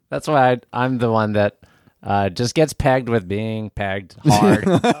That's why I'm the one that just gets pegged with being pegged hard.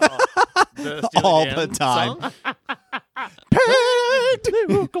 All the time. Pegged,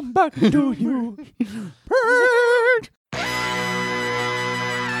 they will come back to you. Pegged.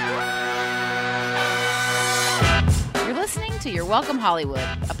 You're listening to You're Welcome Hollywood,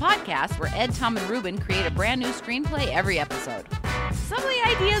 a podcast where Ed, Tom, and Ruben create a brand new screenplay every episode. Some of the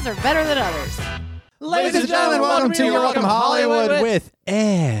ideas are better than others. Ladies and gentlemen, welcome to Your Welcome Hollywood with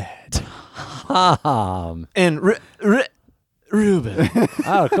Ed. And Ruben.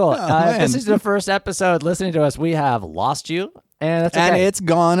 Oh, cool. If this is the first episode listening to us, we have lost you, and that's okay. And it's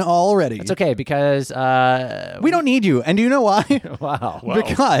gone already. It's okay because we don't need you. And do you know why? Wow.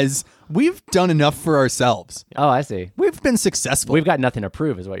 Because we've done enough for ourselves. Oh, I see. We've been successful. We've got nothing to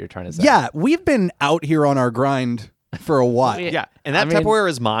prove, is what you're trying to say. Yeah, we've been out here on our grind for a while. Yeah, and that I mean- Tupperware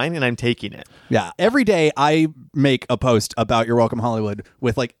is mine, and I'm taking it. Yeah, every day I make a post about Your Welcome Hollywood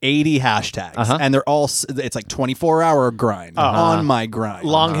with like 80 hashtags, and they're all, it's like 24-hour grind on my grind.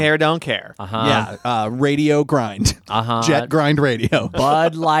 Long hair, don't care. Yeah, radio grind. Jet grind radio.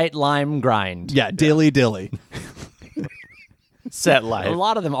 Bud Light Lime Grind. Yeah, dilly dilly. Set A life.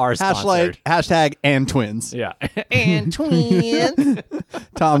 lot of them are sponsored. Hashtag and twins. Yeah. And twins.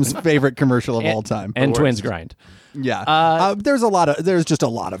 Tom's favorite commercial of all time. And twins grind. Yeah. There's just a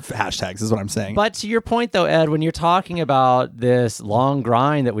lot of hashtags is what I'm saying. But to your point, though, Ed, when you're talking about this long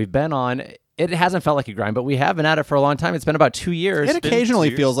grind that we've been on, it hasn't felt like a grind, but we have been at it for a long time. It's been about 2 years. It occasionally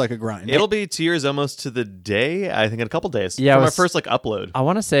 2 years. feels like a grind. It'll be 2 years almost to the day, I think in a couple days. Yeah, From it our was- first upload. I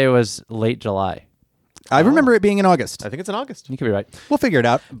want to say it was late July. I remember it being in August. I think it's in August. You could be right. We'll figure it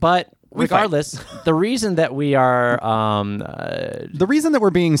out. But regardless, the reason that we are The reason that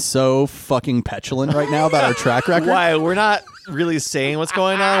we're being so fucking petulant right now about our track record. Why? We're not really saying what's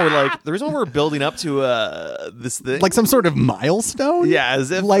going on. We're like, the reason why we're building up to this thing. Like some sort of milestone? yeah,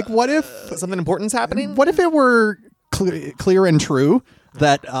 as if Like what if something important's happening. what if it were clear and true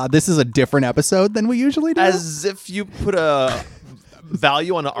that this is a different episode than we usually do? As if you put a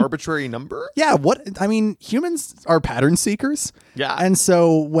value on an arbitrary number? Yeah, humans are pattern seekers. Yeah. And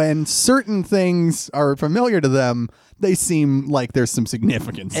so when certain things are familiar to them, they seem like there's some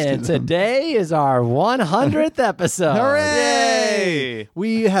significance and to them. today is our 100th episode. Hooray!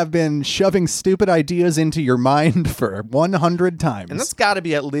 We have been shoving stupid ideas into your mind for 100 times. And that's got to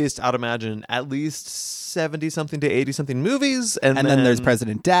be at least, I'd imagine, at least 70-something to 80-something movies. And then there's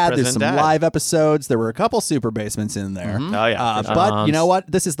President Dad. There's President some Dad. live episodes. There were a couple super basements in there. Oh, yeah. for sure. But you know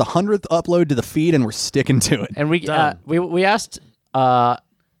what? This is the 100th upload to the feed, and we're sticking to it. And we asked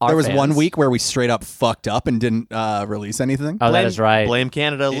There was fans. 1 week where we straight up fucked up and didn't release anything. Oh, that is right. Blame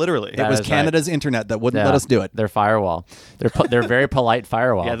Canada, literally. It was is right. Canada's internet that wouldn't Yeah, let us do it. Their firewall. They're very polite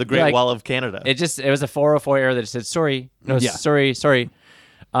firewall. Yeah, the Great They're like- Wall of Canada. It was a 404 error that said sorry. No, Yeah. sorry.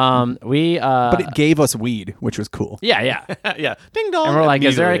 But it gave us weed, which was cool. Yeah. yeah. Ding dong. And we're like,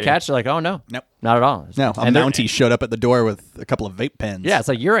 is there a Immediately. catch? They're like, oh no, Nope. not at all. No, a And they're- Mountie showed up at the door with a couple of vape pens. Yeah, it's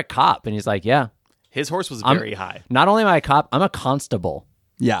like you're a cop, and he's like, yeah. His horse was I'm- very high. Not only am I a cop, I'm a constable,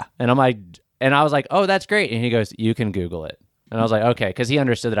 Yeah. and I'm like, and I was like, oh, that's great, and he goes, you can Google it, and I was like, okay, because he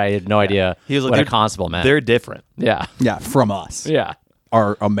understood that I had no idea He was like, what a "Dude, constable meant. They're different. Yeah, Yeah, from us. yeah.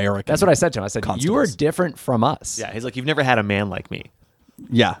 Our American. That's what I said to him. I said, you are Constables. different from us. Yeah, he's like, you've never had a man like me.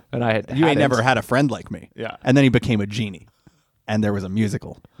 Yeah. And I had You ain't hadn't. never had a friend like me. Yeah. And then he became a genie. And there was a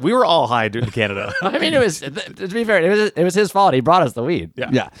musical. We were all high during Canada. I mean, it was to be fair, it was his fault. He brought us the weed.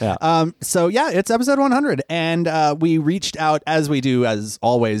 Yeah. Yeah. So yeah, it's episode 100, and we reached out as we do, as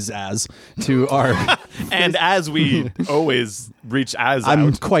always, to our. And as we always reach I'm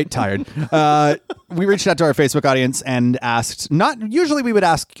out. quite tired. We reached out to our Facebook audience and asked. Not usually we would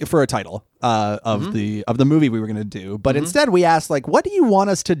ask for a title of the movie we were going to do, but instead we asked like, what do you want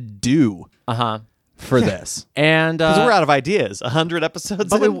us to do for this? And Because we're out of ideas. 100 episodes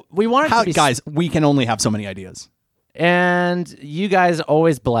but in. we wanted How, to be guys, we can only have so many ideas. And you guys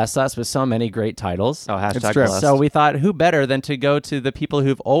always bless us with so many great titles. Oh, hashtag It's true. blessed. So we thought, who better than to go to the people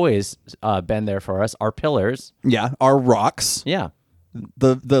who've always been there for us, our pillars. Yeah, our rocks, Yeah.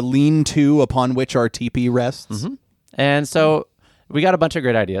 the lean-to upon which our teepee rests. And so we got a bunch of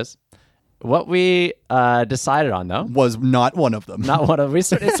great ideas. What we decided on, though, Was not one of them. not one of it's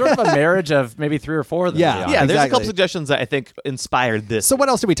sort of a marriage of maybe 3 or 4 of them. Yeah. to be yeah, honest. there's a couple Exactly. suggestions that I think inspired this. So what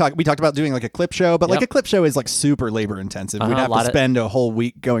else did we talk? We talked about doing like a clip show, but like Yep. a clip show is like super labor intensive. We'd Uh-huh, have a lot to of- spend a whole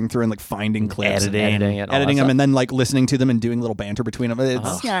week going through and like finding clips, and editing it, all editing that them, stuff. and then like listening to them and doing little banter between them.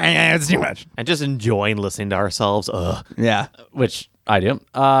 It's, yeah, it's too much. and just enjoying listening to ourselves. Ugh. Yeah, Which I do.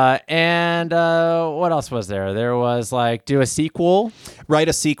 And what else was there? There was like do a sequel, Write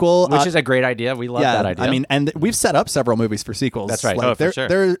a sequel, which is a great idea. We love that idea. I mean, and we've set up several movies for sequels. That's right. Like, Oh, for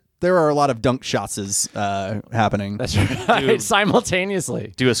sure. There are a lot of dunk shotses happening. that's right.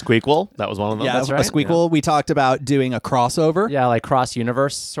 Simultaneously. Do a squeakquel. That was one of them. yeah, that's right. a squeakquel. We talked about doing a crossover. Yeah, like cross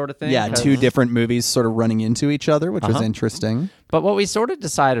universe sort of thing. Yeah, 2 different movies sort of running into each other, which was interesting. But what we sort of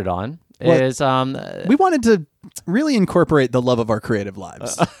decided on is, We wanted to really incorporate the love of our creative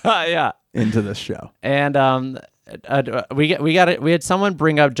lives yeah. into this show. And we had someone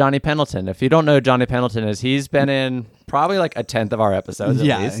bring up Johnny Pendleton. If you don't know who Johnny Pendleton is, he's been in probably like a 10th of our episodes. At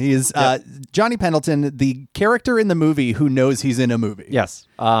Yeah, least. he's Johnny Pendleton, the character in the movie who knows he's in a movie. Yes.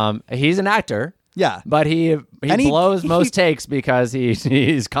 He's an actor. Yeah. But he blows most takes because he's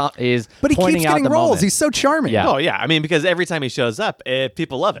But he pointing keeps out getting the roles. moment. He's so charming. Yeah. Oh yeah, I mean because every time he shows up,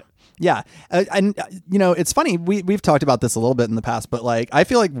 people love it. Yeah. And, it's funny. We've talked about this a little bit in the past, but like, I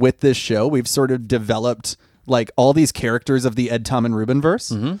feel like with this show, we've sort of developed like all these characters of the Ed, Tom, and Ruben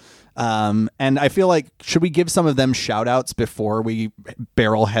verse. And I feel like, should we give some of them shout outs before we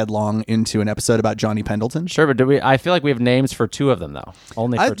barrel headlong into an episode about Johnny Pendleton? Sure, but I feel like we have names for 2 of them though.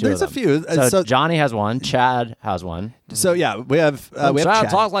 Only for 2 there's of them. a few. So Johnny has one. Chad has one. So yeah, we have Chad Chad.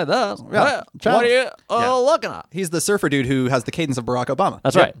 talks like this. Yeah. Chad. What are you looking at? He's the surfer dude who has the cadence of Barack Obama.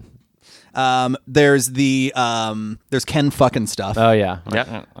 That's right. There's there's Ken fucking stuff. Oh yeah.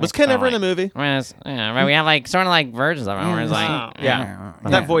 Yeah. Was Ken ever in a movie? We have like sort of like versions of it. Where it's like, Yeah.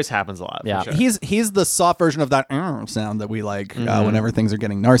 That voice happens a lot. Yeah. For sure. He's the soft version of that sound that we like whenever things are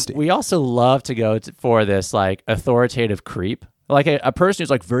getting nasty. We also love to go for this like authoritative creep. Like a person who's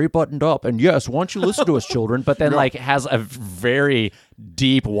like very buttoned up and yes, why don't you listen to us, children? But then like has a very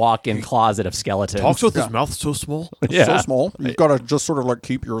deep walk-in closet of skeletons. with his mouth so small. Yeah. So small. You've got to just sort of like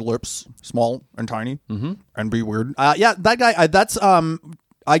keep your lips small and tiny and be weird. Yeah, that guy. That's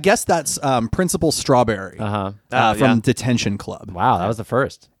I guess that's Principal Strawberry from Detention Club. Wow, that was the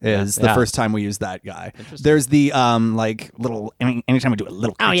first. Is the first time we used that guy. There's the like little anytime we do a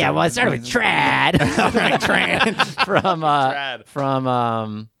little. Oh yeah, well it started with Trad. Trad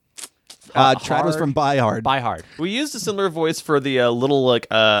from Trad was from Die Hard. Die Hard. We used a similar voice for the little like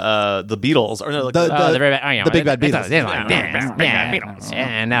the Beatles or no like The Big Bad Beatles. Beatles.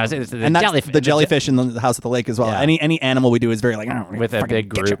 And now it's the And that's jellyfish. the jellyfish in the House at the Lake as well. Yeah. Any animal we do is very like With a big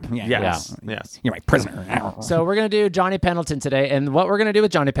group. yes. You're my prisoner. So we're going to do Johnny Pendleton today. And what we're going to do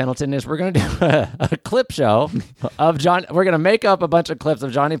with Johnny Pendleton is we're going to do a clip show of John. We're going to make up a bunch of clips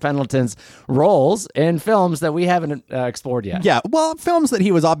of Johnny Pendleton's roles in films that we haven't explored yet. Yeah, well, films that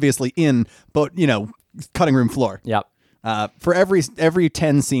he was obviously in, but cutting room floor. Yep. For every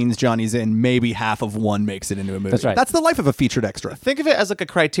 10 scenes Johnny's in, maybe half of one makes it into a movie. That's right. That's the life of a featured extra. Think of it as like a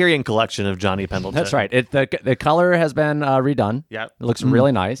Criterion collection of Johnny Pendleton. That's right. The color has been redone. Yeah. It looks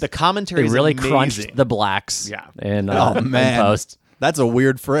really nice. The commentary They is really amazing. crunched the blacks. Yeah. In Man, post. that's a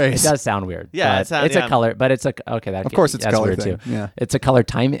weird It phrase. does sound weird. Yeah, but it's a color, but it's okay. That Of course it's a that's color weird thing, too. yeah. It's a color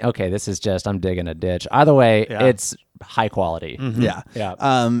timing. Okay, this is just I'm digging a ditch. Either way, Yeah. it's high quality. Yeah.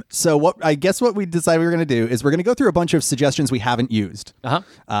 Yeah. So what we decided we were going to do is we're going to go through a bunch of suggestions we haven't used.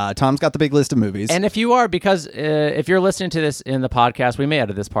 Tom's got the big list of movies. And if you are, because if you're listening to this in the podcast, we may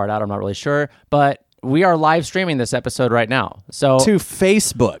edit this part out. I'm not really sure, but we are live streaming this episode right now. So to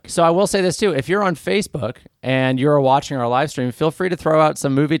Facebook. So I will say this too. If you're on Facebook and you're watching our live stream, feel free to throw out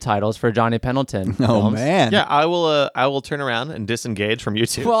some movie titles for Johnny Pendleton. Oh films. man. Yeah, I will turn around and disengage from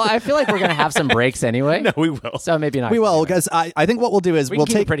YouTube. Well, I feel like we're gonna have some breaks anyway. No, we will. So maybe not. We will, because I think what we'll do is We we'll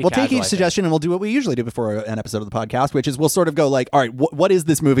can keep it take pretty we'll take casual, I each think. suggestion and we'll do what we usually do before an episode of the podcast, which is we'll sort of go like, all right, what is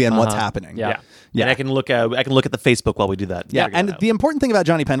this movie and what's happening? Yeah. And I can look at the Facebook while we do that. Yeah, Figure and it out. the important thing about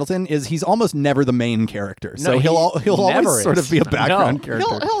Johnny Pendleton is he's almost never the main character. So No, he'll he always never sort is. of be a background No.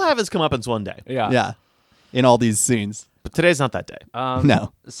 character. he'll have his comeuppance one day. Yeah. Yeah. In all these scenes. But today's not that day.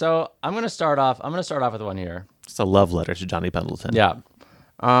 No. So I'm gonna start off with one here. It's a love letter to Johnny Pendleton. Yeah.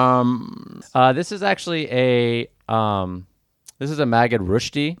 This is actually a Magid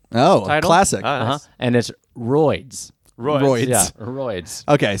Rushdie Oh, title. classic. Nice. And it's Roids. Roids. Yeah, Roids.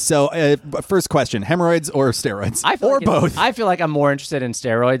 Okay, so first question, hemorrhoids or steroids? I feel or like both. I feel like I'm more interested in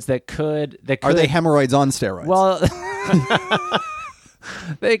steroids that could Are they hemorrhoids on steroids? Well,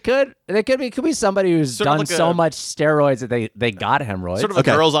 they could be somebody who's Sort of done like so a- much steroids that they got hemorrhoids. Sort of a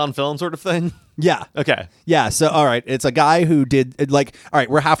Okay. girls on film sort of thing. yeah. Okay. Yeah, so all right, it's a guy who did all right,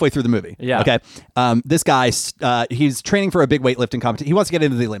 we're halfway through the movie. Yeah. Okay. This guy he's training for a big weightlifting competition. He wants to get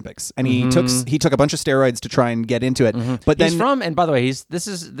into the Olympics, and he took a bunch of steroids to try and get into it. But then he's from, and by the way,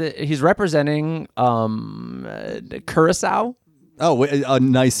 he's representing Curacao. a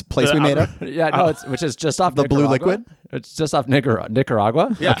nice place we made up. Yeah, no, which is just off The blue Nicaragua. liquid? It's just off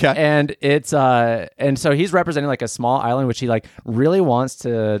Nicaragua. Yeah. Okay. And it's and so he's representing like a small island, which he like really wants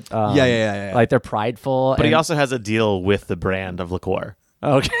to. Yeah. Like they're prideful, But he and- also has a deal with the brand of liqueur.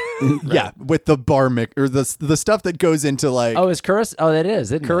 okay. Yeah, with the bar mix or the stuff that goes into like Oh, is Curacao? Oh, that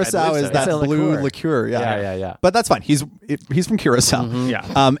is. Isn't it? Curacao believe is so. that It's a blue liqueur. liqueur. Yeah. But that's fine. He's from Curacao.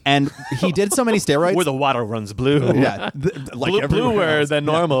 Yeah. And he did so many steroids. Where the water runs blue. Yeah, like everywhere bluer else. than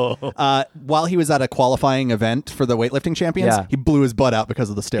normal. While he was at a qualifying event for the weightlifting champions, Yeah. he blew his butt out because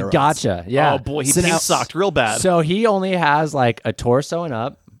of the steroids. Gotcha. Yeah. Oh boy, he So now- pink socked real bad. So he only has like a torso and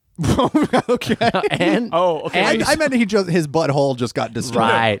up, Okay. and Oh, okay. and- I meant his butthole just got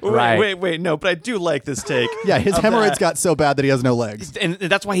destroyed. Right. Wait, no, but I do like this take. Yeah, his of hemorrhoids that. got so bad that he has no legs. And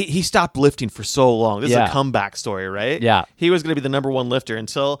that's why he stopped lifting for so long. This Yeah. is a comeback story, right? Yeah. He was going to be the number one lifter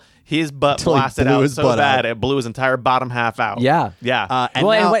until his butt Until he blasted blew out his so butt bad out. it blew his entire bottom half out. Yeah. Yeah. And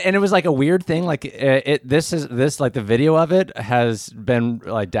well, now- and it was like a weird thing. Like this like the video of it has been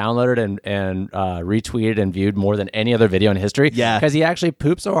like downloaded and retweeted and viewed more than any other video in history. Yeah. because he actually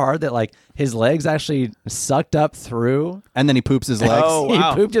pooped so hard that like his legs actually sucked up through. And then he poops his legs. Oh,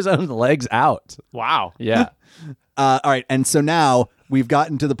 wow. He pooped his own legs out. Wow. Yeah. All right, and so now we've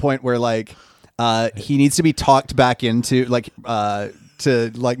gotten to the point where like he needs to be talked back into like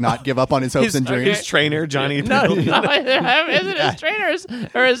to like not give up on his hopes and dreams. His trainer, Johnny. No, isn't his trainers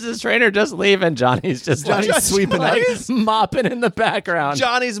or is his trainer just leaving? Johnny's just Johnny's like, sweeping like, up. mopping in the background.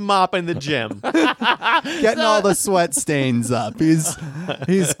 Johnny's mopping the gym. Getting all the sweat stains up.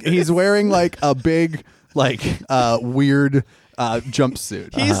 He's wearing like a big like weird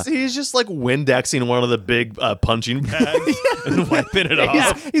jumpsuit. He's just like Windexing one of the big punching bags and wiping it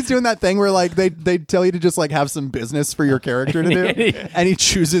off. He's doing that thing where like they tell you to just like have some business for your character to do, and he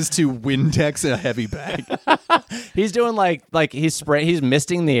chooses to Windex a heavy bag. He's doing like he's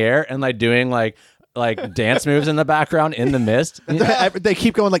misting the air and like doing like dance moves in the background in the mist. And They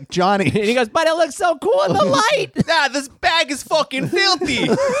keep going like Johnny. he goes, but it looks so cool in the light. Nah, this bag is fucking filthy.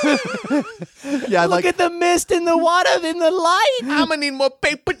 Yeah, Look like at the mist in the water in the light. I'm gonna need more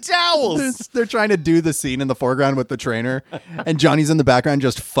paper towels. they're trying to do the scene in the foreground with the trainer, and Johnny's in the background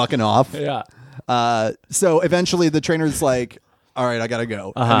just fucking off. Yeah. So eventually the trainer's like, "All right, I gotta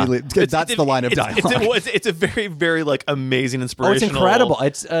go." And he leaves. That's the line of dialogue. It's a very, very like amazing, Oh, inspirational. it's incredible.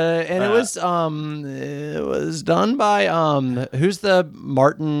 It's and it was done by who's the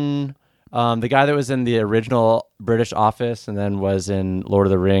Martin the guy that was in the original British Office and then was in Lord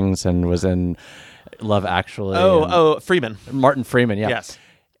of the Rings and was in Love Actually. and Freeman. Martin Freeman, yeah. Yes.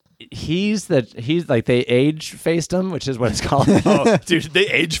 He's like they age faced him, which is what it's called. Oh, dude, they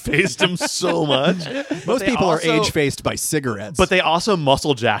age faced him so much. Most people are age faced by cigarettes, But they also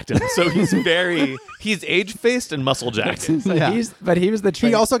muscle jacked him. So he's age faced and muscle jacked. So Yeah. he was the he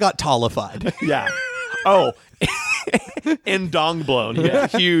trainer. also got tallified. Yeah. Oh. And dong blown. He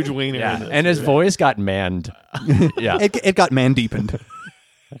had a huge wiener. in yeah, this. and his voice got manned. Yeah. It got man deepened.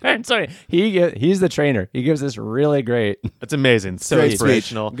 I'm sorry. He's the trainer. He gives this really great It's amazing. So Great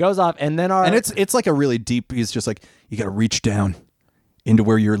inspirational. goes off, and then And it's like a really deep. He's just like, you got to reach down into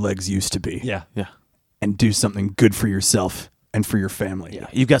where your legs used to be, yeah. and do something good for yourself and for your family. Yeah.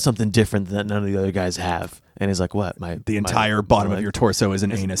 You've got something different that none of the other guys have. And he's like, what? The entire bottom of your torso is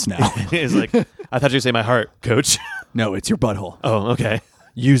an anus now. He's like, I thought you would say my heart, coach. No, it's your butthole. Oh, okay.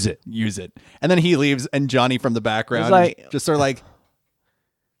 Use it. Use it. And then he leaves, and Johnny from the background He's like- just sort of like,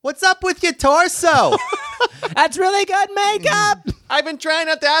 "What's up with your torso?" That's really good makeup. I've been trying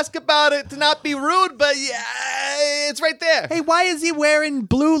not to ask about it to not be rude, but yeah, it's right there. Hey, why is he wearing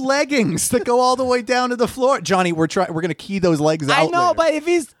blue leggings that go all the way down to the floor? Johnny, we're gonna key those legs out. I know, later.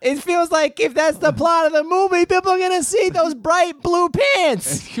 but it feels like if that's the plot of the movie, people are gonna see those bright blue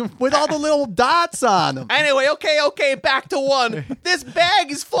pants. with all the little dots on them. Anyway, okay, back to one. This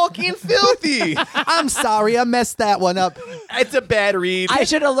bag is fucking filthy. I'm sorry, I messed that one up. It's a bad read. I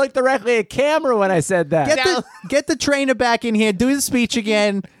should have looked directly at camera when I said that. Get the trainer back in here. Do his speech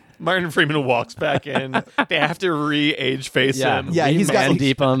again. Martin Freeman walks back in. They have to re-age face him. Yeah, he's got- man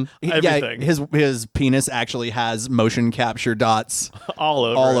deep him. Everything. Yeah, his penis actually has motion capture dots all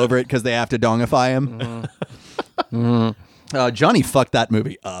over it because they have to dongify him. Johnny fucked that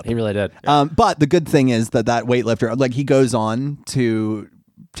movie up. He really did. But the good thing is that weightlifter, like, he goes on to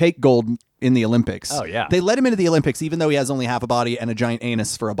take gold in the Olympics. Oh, yeah. They let him into the Olympics even though he has only half a body and a giant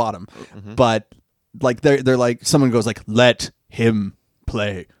anus for a bottom. But like they're like, someone goes like, "Let him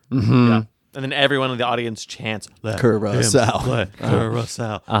play." Yeah. And then everyone in the audience chants, "Let Curacao. him play.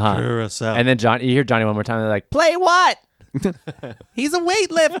 Curacao. Curacao." And then you hear Johnny one more time. They're like, "Play what?" He's a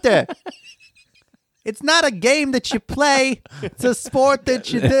weightlifter. It's not a game that you play. It's a sport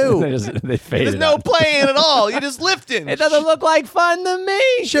that you do. they fade There's it no out. playing at all. You're just lifting. It doesn't look like fun to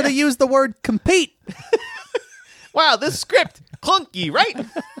me. Should have used the word compete. Wow, this script clunky, right?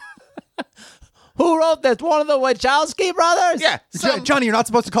 Who wrote this? One of the Wachowski brothers? Yeah. Johnny, you're not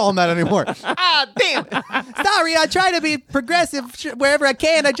supposed to call him that anymore. Damn. Sorry, I try to be progressive wherever I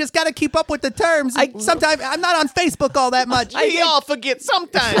can. I just got to keep up with the terms. Sometimes I'm not on Facebook all that much. We all forget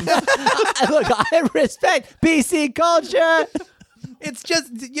sometimes. Look, I respect PC culture. It's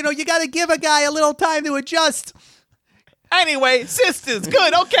just, you got to give a guy a little time to adjust. Anyway, sisters,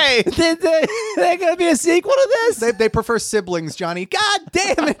 good, okay. There gonna be a sequel to this? They prefer siblings, Johnny. God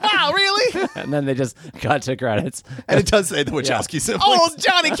damn it. Wow, really? And then they just cut to credits. And it does say the Wachowski siblings. Oh,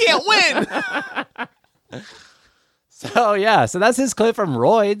 Johnny can't win. So yeah, so that's his clip from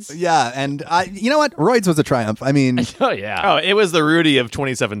Roids. Yeah, and you know what? Roids was a triumph. I mean, Oh yeah. Oh, it was the Rudy of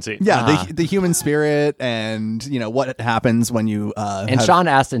 2017. yeah, the human spirit and, what happens when you And Sean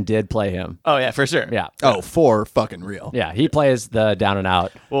Astin did play him. Oh, yeah, for sure. Yeah. Oh, for fucking real. Yeah, he plays the down and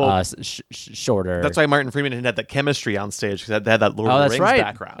out, Well, shorter. That's why Martin Freeman had that chemistry on stage, because they had that Lord of the that's Rings right.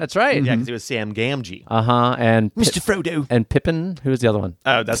 background. That's right. Yeah, because he was Sam Gamgee. And Mr. Frodo. and Pippin. Who's the other one?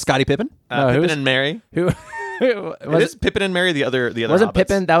 Oh, that's Scottie Pippen? No, Pippin who's- and Mary. Who It is Pippin and Mary, the other wasn't hobbits.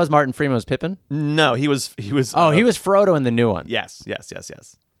 Pippin? That was Martin Freeman. Was Pippin? No, he was. Oh, he was Frodo in the new one. Yes.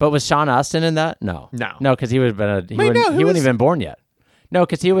 But was Sean Astin in that? No. No. No, because he would have been he Wait, wouldn't, no, who he wouldn't was- have been born yet. No,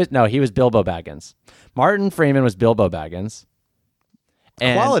 because he was Bilbo Baggins. Martin Freeman was Bilbo Baggins.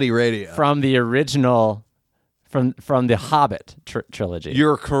 And Quality radio. from the original, from the Hobbit trilogy.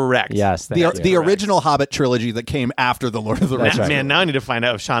 You're correct. Yes, thank you. the original Hobbit trilogy that came after the Lord of the Rings. That's right. Man, now I need to find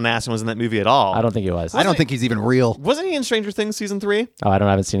out if Sean Astin was in that movie at all. I don't think he was. I don't think he's even real. Wasn't he in Stranger Things season 3? Oh, I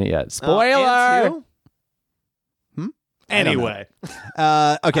haven't seen it yet. Spoiler. And 2? I don't Anyway,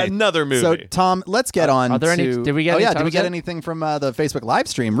 Okay. another movie. So, Tom, let's get on are there to... any- did we get Oh, any yeah. Did we times get yet? anything from the Facebook live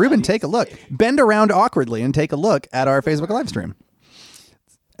stream? Ruben, take a look. Bend around awkwardly and take a look at our Facebook live stream.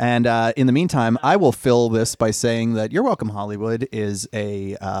 And in the meantime, I will fill this by saying that You're Welcome Hollywood is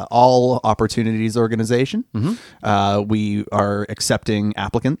a all opportunities organization. Mm-hmm. We are accepting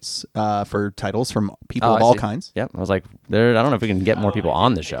applicants for titles from people Oh, of I all see. kinds. Yep. I was like, I don't know if we can get more people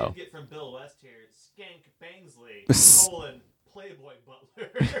on the show. Get from Bill West here, Skank Bangsley, Playboy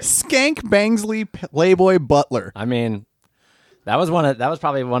Butler. Skank Bangsley Playboy Butler. I mean, that was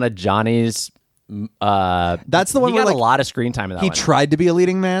probably one of Johnny's. That's the one He where got like, a lot of screen time in that he one. tried to be a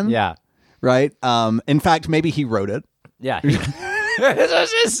leading man. Yeah. Right. In fact, maybe he wrote it. Yeah. This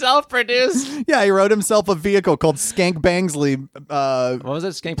was just self-produced. Yeah, he wrote himself a vehicle called Skank Bangsley What was it?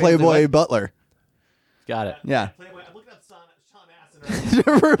 Skank Playboy Bangsley? Butler. Got it. Yeah. Playboy. I'm looking up Sean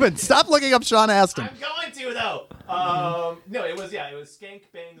Astin. Ruben, stop looking up Sean Astin. I'm going to though. No, it was Skank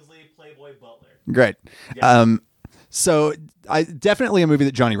Bangsley, Playboy Butler. Great. So I definitely a movie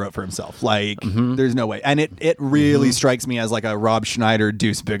that Johnny wrote for himself. Like, there's no way. And it really strikes me as like a Rob Schneider,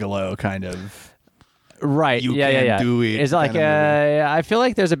 Deuce Bigelow kind of. Right. You yeah, can yeah. do it It's like kind of I feel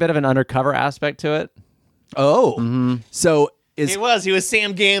like there's a bit of an undercover aspect to it. Oh. So is He was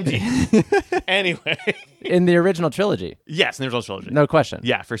Sam Gamgee. Anyway. In the original trilogy. Yes, in the original trilogy. No question.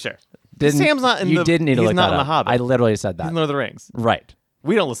 Yeah, for sure. Didn't, Sam's not in you the. didn't need to he's look not that in the up. Hobbit. I literally said that. He's in Lord of the Rings. Right.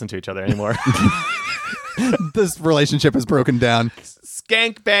 We don't listen to each other anymore. this relationship is broken down?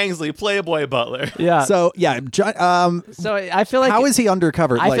 Skank Bangsley, Playboy Butler. Yeah. So yeah, So I feel like how is he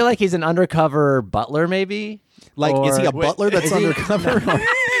undercover? I feel like he's an undercover butler, maybe. is he a Or- butler that's is he- undercover?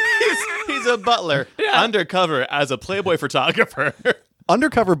 He's a butler undercover as a Playboy photographer.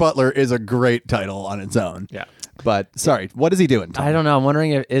 Undercover Butler is a great title on its own. Yeah. But sorry, what is he doing? Tom? I don't know. I'm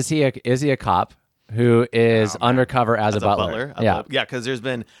wondering if is he a cop who is undercover as a butler? Yeah, because there's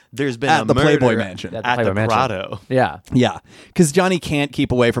been At a the murder Playboy Mansion. At at Playboy the Mansion. Grotto. Yeah. Yeah, because Johnny can't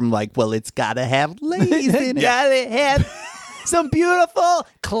keep away from like, well, it's gotta have ladies in it. Gotta have some beautiful,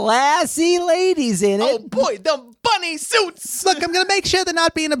 classy ladies in it. Oh boy, the bunny suits. Look, I'm gonna make sure they're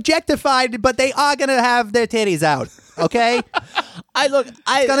not being objectified, but they are gonna have their titties out. Okay,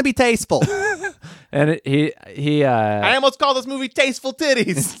 it's gonna be tasteful. And I almost call this movie Tasteful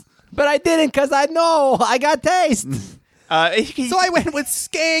Titties. but I didn't because I know I got taste. So I went with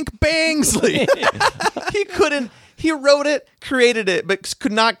Skank Bangsley. He couldn't. He wrote it, created it, but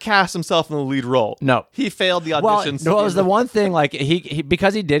could not cast himself in the lead role. No. He failed the Well, auditions. no, it was the one thing, like, he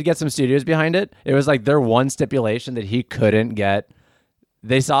because he did get some studios behind it, it was like their one stipulation that he couldn't get.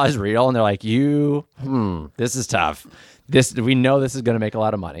 They saw his reel and they're like, this is tough. We know this is going to make a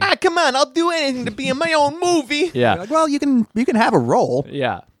lot of money. Come on, I'll do anything to be in my own movie. Yeah. Like, well, you can have a role,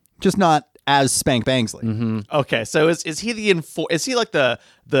 Yeah. just not as Spank Bangsley. Okay, so is he is he like the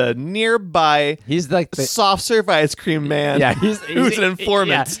nearby He's like the, soft serve ice cream man? yeah, who's an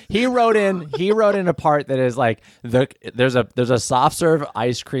informant? Yeah. He wrote in a part that is like there's a soft serve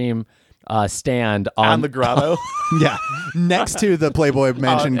ice cream stand On the grotto. Yeah, next to the Playboy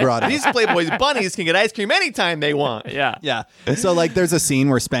Mansion grotto. These Playboy bunnies can get ice cream anytime they want. yeah. Yeah. So like there's a scene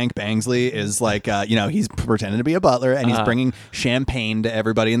where Spank Bangsley is like he's pretending to be a butler and he's bringing champagne to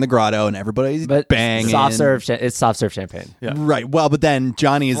everybody in the grotto and everybody's But banging. it's soft serve champagne. Yeah. Right. Well, but then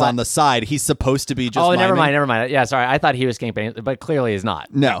Johnny is on the side. He's supposed to be just Oh, never miming. mind. Yeah, sorry. I thought he was Skank Bangsley, but clearly he's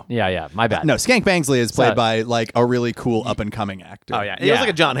not. No. Yeah. My bad. No, Skank Bangsley is played So- by like a really cool up and coming actor. Oh yeah, it was like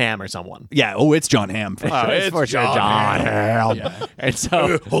a John Hamm or someone. Yeah. Oh, it's John Hamm. For sure. It's for sure John Hamm. And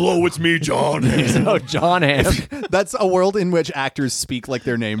so, Hello, it's me, John. so John Hamm. That's a world in which actors speak like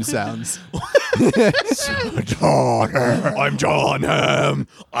their name sounds. John Hamm. I'm John Hamm.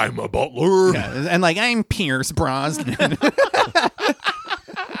 I'm a butler. Yeah, and like I'm Pierce Brosnan.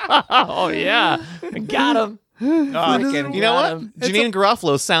 Oh yeah, got him. You know what? Janine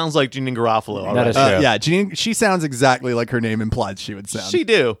Garofalo sounds like Janine Garofalo. That is already. true. Yeah, Janine, she sounds exactly like her name implies she would sound. She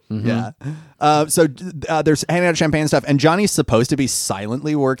do. Yeah. So there's handing out champagne stuff, and Johnny's supposed to be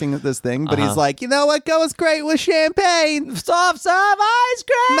silently working at this thing, but he's like, you know what goes great with champagne? Soft serve ice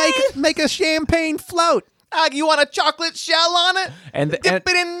cream. Make a champagne float. You want a chocolate shell on it? And Dip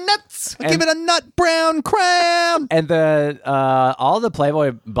it in nuts. Give it a nut brown crème. And the all the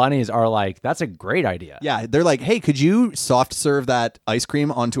Playboy bunnies are like, that's a great idea. Yeah, they're like, hey, could you soft serve that ice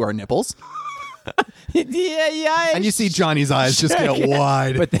cream onto our nipples? yeah. And you see Johnny's eyes just get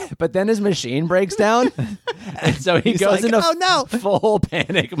wide. But then his machine breaks down, and so he goes like, into "Oh, no." full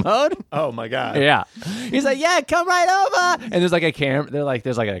panic mode. Oh my god. Yeah, he's like, "Yeah, come right over." And there's like a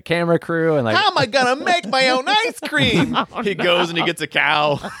there's like a camera crew, and like, How am I gonna make my own ice cream? He goes and he gets a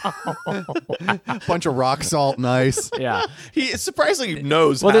cow. Bunch of rock salt and ice. yeah. He surprisingly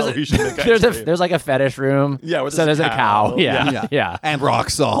knows Well, how he should make ice there's cream. there's like a fetish room. Yeah, where so there's there's a a cow. cow. Yeah. And rock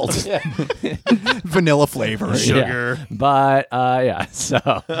salt. Vanilla flavor. Sugar. But yeah,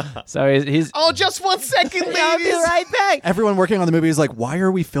 so he's Oh, just 1 second, ladies. I'll be right back. Everyone working on the movie is like, why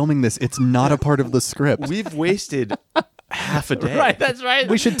are we filming this? It's not a part of the script. We've wasted half a day. Right, that's right.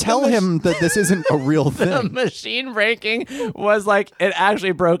 We should tell him that this isn't a real The thing. machine breaking was like it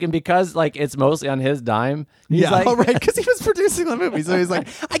actually broken because like it's mostly on his dime. He's Yeah, like, oh, right, because he was producing the movie, so he's like,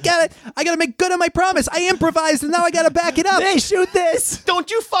 I gotta make good on my promise. I improvised, and now I gotta back it up. Hey, shoot this! Don't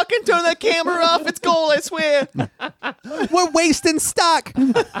you fucking turn that camera off. It's gold, I swear. We're wasting stock.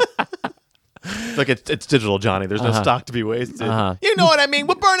 It's like it's digital, Johnny. There's no stock to be wasted. Uh-huh. You know what I mean?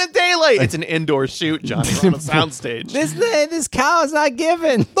 We're burning daylight. It's an indoor shoot, Johnny. We're on a soundstage. This cow is not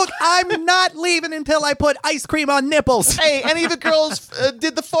given. Look, I'm not leaving until I put ice cream on nipples. Hey, any of the girls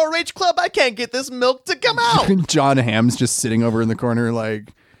did the 4-H club? I can't get this milk to come out. John Hamm's just sitting over in the corner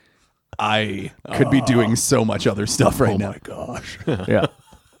like, I could be doing so much other stuff right now. gosh. Yeah.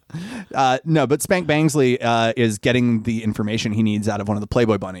 No, but Spank Bangsley is getting the information he needs out of one of the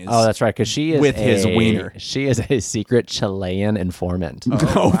Playboy bunnies. Oh, that's right. Because she is With his wiener. She is a secret Chilean informant.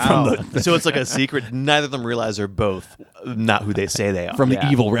 So it's like a secret. Neither of them realize they're both not who they say they are. from the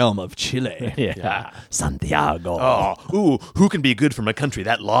Yeah. evil realm of Chile. Yeah. Santiago. Oh, ooh, who can be good from a country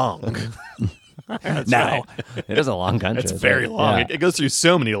that long? Now, It is a long country. It's very long. Yeah. It goes through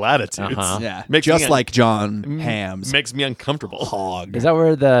so many latitudes. Uh-huh. yeah, Makes just me like John Hamm's makes me uncomfortable. hog. Is that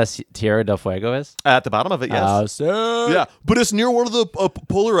where the Tierra del Fuego is? At the bottom of it, yes. So Yeah, but it's near one of the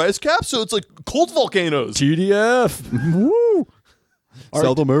polar ice caps, so it's like cold volcanoes. TDF. Woo!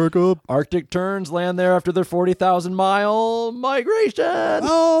 South America. Arctic terns land there after their 40,000-mile migration.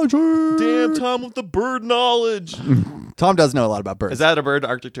 Oh, Damn, Tom with the bird knowledge. Tom does know a lot about birds. Is that a bird,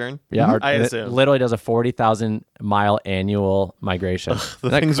 Arctic tern? Yeah, I it assume. literally does a 40,000-mile annual migration. The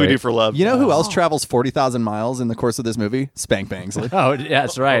things we do for love. You know who else travels 40,000 miles in the course of this movie? Spank Bangsley. Oh, yeah,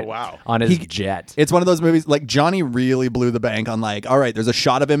 that's right. Oh, wow. On his jet. It's one of those movies, like, Johnny really blew the bank on, like, all right, there's a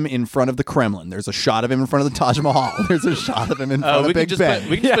shot of him in front of the Kremlin. There's a shot of him in front of the Taj Mahal. There's a shot of him in front we of can Big just Ben. put,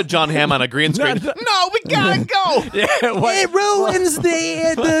 we can just put John Hamm on a green screen. No, we gotta go. It ruins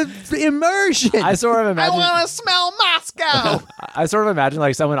the immersion. I sort of I imagine. want to smell Moscow. I sort of imagine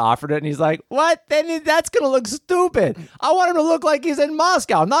like someone offered it and he's like, "What? Then that's gonna look stupid. I want him to look like he's in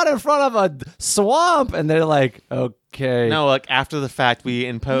Moscow, not in front of a swamp." And they're like, "Okay, No, like after the fact, we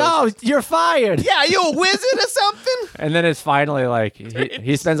impose. no, you're fired." Yeah, you a wizard or something? And then it's finally like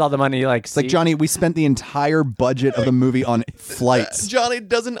he spends all the money like It's like, Johnny, we spent the entire budget of the movie on flights. Johnny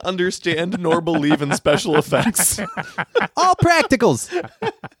doesn't understand nor believe in special effects. All practicals.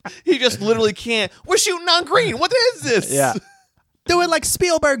 He just literally can't. We're shooting on green. What is this? Yeah. Do it like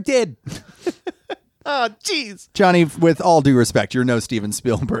Spielberg did. Oh, jeez. Johnny, with all due respect, you're no Steven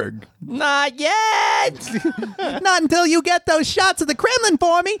Spielberg. Not yet. Not until you get those shots of the Kremlin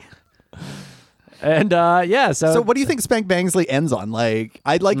for me. And So what do you think Spank Bangsley ends on? Like,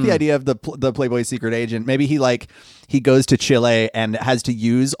 I like the idea of the Playboy secret agent. Maybe he goes to Chile and has to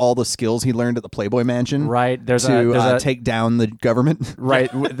use all the skills he learned at the Playboy Mansion. Right. There's to take down the government. Right.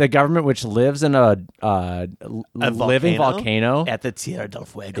 The government, which lives in a living volcano. At the Tierra del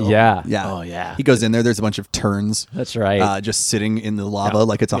Fuego. Yeah. Yeah. Oh, yeah. He goes in there. There's a bunch of terns. That's right. Just sitting in the lava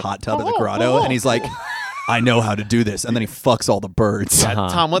like it's a hot tub in the grotto. And he's like, I know how to do this. And then he fucks all the birds.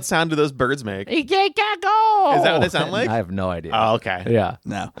 Tom, what sound do those birds make? He can't go. Is that what they sound like? I have no idea. Oh, okay. Yeah.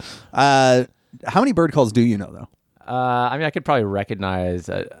 No. How many bird calls do you know, though? I mean, I could probably recognize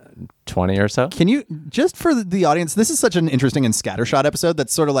 20 or so. Can you, just for the audience, this is such an interesting and scattershot episode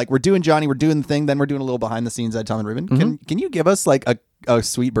that's sort of like, we're doing Johnny, we're doing the thing, then we're doing a little behind the scenes at Tom and Ruben. Can you give us like a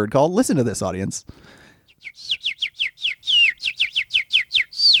sweet bird call? Listen to this, audience.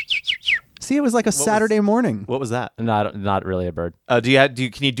 See, it was like a Saturday morning. What was that? Not really a bird. Can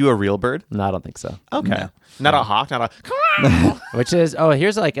you do a real bird? No, I don't think so. Okay. No. Not a hawk, not a... Which is,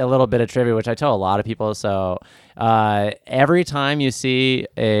 here's like a little bit of trivia, which I tell a lot of people. So every time you see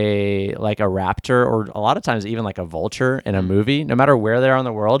a raptor, or a lot of times even like a vulture in a movie, no matter where they are in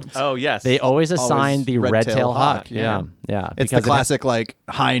the world, Oh, yes. they always assign Always the red-tailed red-tailed hawk. hawk, Yeah. It's the Because classic, like,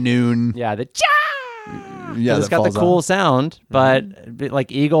 high noon. Yeah, the Yeah, it's that got the falls cool on. sound, but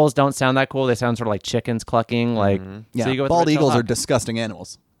like eagles don't sound that cool. They sound sort of like chickens clucking. Like Yeah, so you go with bald red-tailed eagles are hawk. disgusting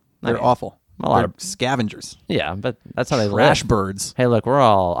animals. They're mean, awful. a lot They're of- scavengers. Yeah, but that's how they Trash live. birds. Hey, look, we're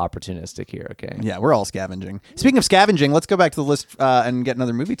all opportunistic here. Okay. Yeah, we're all scavenging. Speaking of scavenging, let's go back to the list and get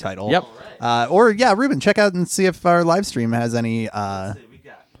another movie title. Yep. Ruben, check out and see if our live stream has any. We got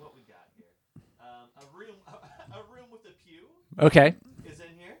what we got here. A room with a pew Okay. is in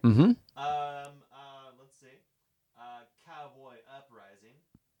here. Mm-hmm. Let's see. Cowboy Uprising.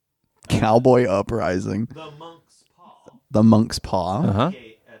 Cowboy Uprising. The Monk's Paw. The Monk's Paw. Uh-huh.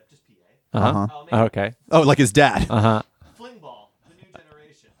 Just PA. Uh-huh. Oh, man. Okay. Oh, like his dad. Uh-huh. Fling Ball, The New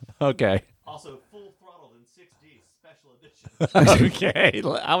Generation. Okay. Also, Full Throttled in 6D Special Edition. Okay.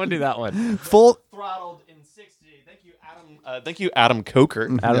 I want to do that one. Full Throttled in 6D. Thank you, Adam. Thank you, Adam Coker.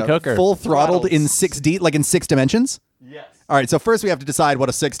 Adam Coker. Full throttled Throttled. in 6D, like in 6 dimensions. Yes. All right, so first we have to decide what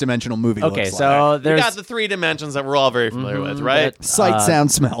a 6-dimensional movie Okay, looks so like. We there's got the 3 dimensions that we're all very familiar with, right? that- Sight,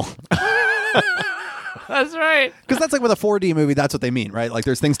 sound, smell. that's right. Because that's like with a 4D movie, that's what they mean, right? Like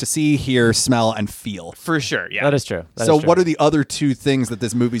there's things to see, hear, smell, and feel. For sure, yeah. That is true. That So is true. what are the other 2 things that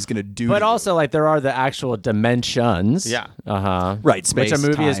this movie's going to do? But to you? also, like, there are the actual dimensions. Yeah. Uh-huh. Right, Which space, a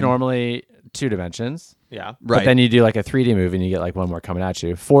movie is time. normally 2 dimensions. Yeah. Right. But then you do like a 3D movie and you get like one more coming at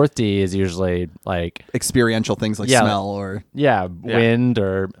you. 4th D is usually like, Experiential things like Yeah. smell or... wind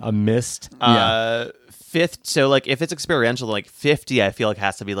or a mist. Fifth, so like if it's experiential, like 50, I feel like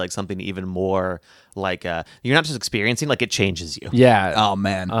has to be like something even more like you're not just experiencing, like it changes you. Yeah. Oh,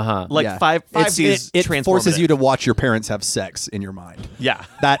 man. Uh-huh. Like Yeah. 5D is it forces transformative. you to watch your parents have sex in your mind. Yeah.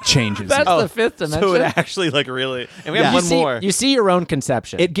 That changes That's you. the 5th dimension. So it actually like really, and we Yeah. have one you see, more. You see your own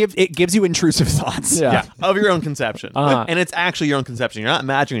conception. It gives you intrusive thoughts. Yeah. Of your own conception, Uh-huh. and it's actually your own conception. You're not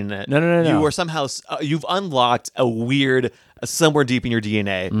imagining it. No. You are somehow you've unlocked a weird, somewhere deep in your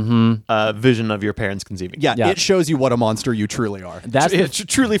DNA, vision of your parents conceiving. Yeah, Yeah. it shows you what a monster you truly are. That's the, It's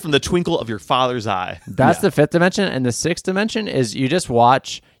truly from the twinkle of your father's eye. that's the 5th dimension. And the 6th dimension is you just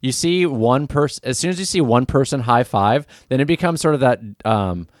watch, you see one person, as soon as you see one person high five, then it becomes sort of that,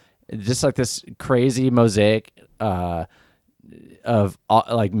 just like this crazy mosaic, of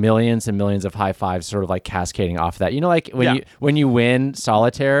like millions and millions of high fives sort of like cascading off that. You know, like when you win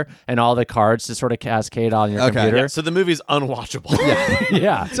solitaire and all the cards just sort of cascade on your Okay. computer. Yeah, so the movie's unwatchable.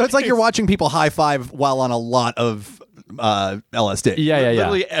 Yeah. So it's like you're watching people high five while on a lot of LSD. Yeah.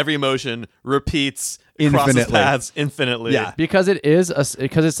 Literally every motion repeats crosses Infinitely. paths infinitely. Yeah. Because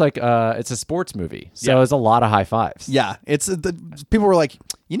because it's like it's a sports movie. So Yeah. it's a lot of high fives. Yeah, it's people were like,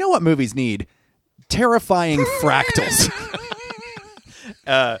 you know what movies need? Terrifying fractals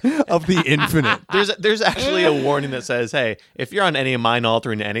of the infinite. There's actually a warning that says, "Hey, if you're on any mind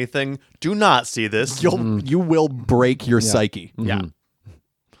altering anything, do not see this." You will break your psyche. Yeah.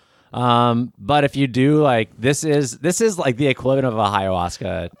 But if you do, like, this is like the equivalent of a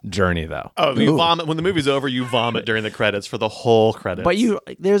ayahuasca journey, though. Oh, you vomit when the movie's over. You vomit during the credits for the whole credits.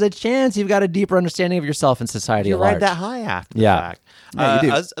 But there's a chance you've got a deeper understanding of yourself and society you at large. ride that high after Yeah. the fact. Yeah, you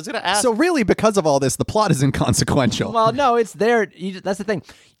do. I was gonna ask. So really, because of all this, the plot is inconsequential. Well, no, it's there. That's the thing.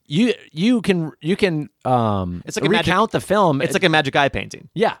 You can It's like a recount the film. it's like a magic eye painting.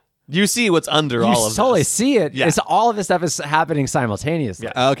 yeah. You see what's under all of totally this. see it. Yeah. It's all of this stuff is happening simultaneously.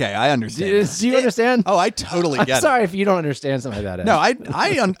 Okay, I understand. Do you understand? Oh, I totally I'm get it. sorry if you don't understand something like that. Ed.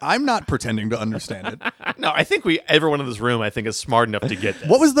 No, I'm not pretending to understand it. No, I think everyone in this room, I think, is smart enough to get this.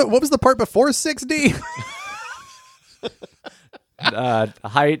 What was the part before 6D?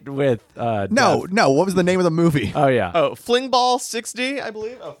 Height, width. No, depth. no. What was the name of the movie? Oh yeah. Oh, Fling Ball 6D, I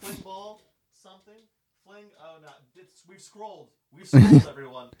believe. Oh, Fling Ball something. Fling. Oh, no. We've scrolled.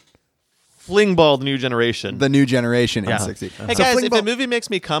 Everyone. Fling Ball, the new generation. The new generation in 60. Hey guys, if a movie makes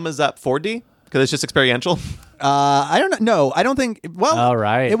me come, is that 4D? Because it's just experiential. I don't know. No, I don't think. Well, All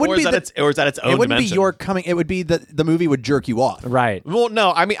right. It wouldn't Or be is that its own It wouldn't dimension? be your coming. It would be that the movie would jerk you off. Right. Well,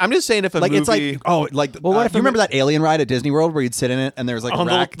 no. I mean, I'm just saying if a Like movie. it's like Well, what if you remember that alien ride at Disney World where you'd sit in it and there was like a on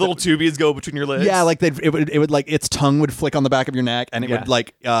rack little tubies go between your legs. yeah, like it would like its tongue would flick on the back of your neck and it Yeah. would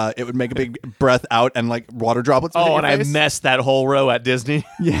like it would make a big breath out and like water droplets. would hit Oh, your and I face. messed that whole row at Disney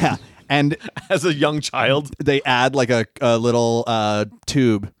Yeah, and as a young child. they add like a little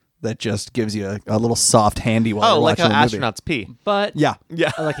tube that just gives you a little soft handy while Oh, you're like watching how the movie. astronauts pee. But Yeah. Yeah.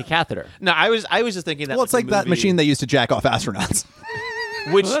 like a catheter. No, I was just thinking that. Well, it's like that machine they used to jack off astronauts.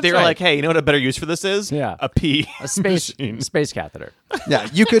 which Well, that's they were right. like, hey, you know what a better use for this is? Yeah. A pee. A space machine. space catheter. Yeah,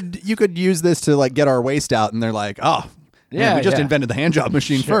 you could use this to like get our waste out, and they're like, oh, Yeah, man, we just yeah. invented the hand job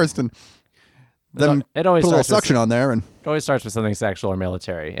machine first, and then It always put a little starts with- suction on there, and It always starts with something sexual or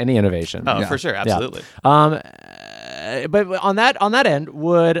military. Any innovation. Oh, Yeah. for sure, Yeah. absolutely. But on that end,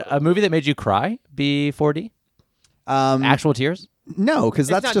 would a movie that made you cry be 4D? Actual tears? no, because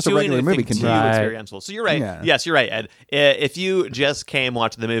It's that's not just a doing regular movie. anything to Continue. you Right. experiential. So you're right. Yeah. Yes, you're right, Ed. If you just came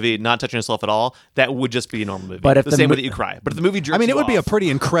watching the movie, not touching yourself at all, that would just be a normal movie. But if the the same mo- way that you cry. But if the movie jerks I mean, you it would be a off, pretty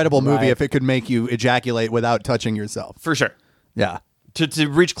incredible movie Right. if it could make you ejaculate without touching yourself. for sure. Yeah, To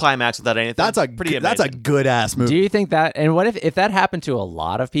reach climax without anything. that's a pretty that's a amazing. good ass movie. Do you think that? And what if that happened to a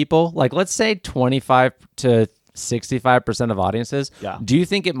lot of people? Like, let's say 25 to 65% of audiences. Yeah. Do you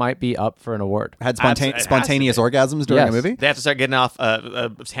think it might be up for an award? Had It has to spontaneous be. orgasms during Yes. a movie. They have to start getting off,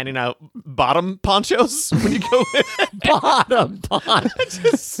 handing out bottom ponchos when you go in. Bottom pond.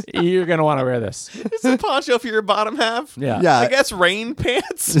 You're gonna want to wear this. It's a poncho for your bottom half. Yeah. Yeah. I guess rain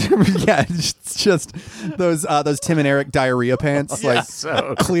pants. Yeah, it's just those Tim and Eric diarrhea pants, like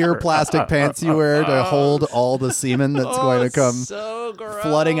So clear plastic pants you wear to hold all the semen that's going to come so gross.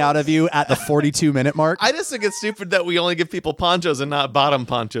 flooding out of you at the 42-minute mark. I just think it's stupid that we only give people ponchos and not bottom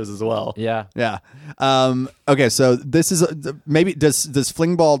ponchos as well. Yeah. Yeah. Okay. So this is maybe does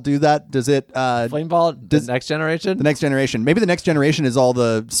Flingball do that? Does it? Flame ball. Does- The next generation. The next generation. Maybe the next generation is all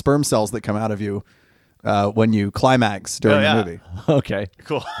the sperm cells that come out of you when you climax during Oh, yeah. the movie. Okay.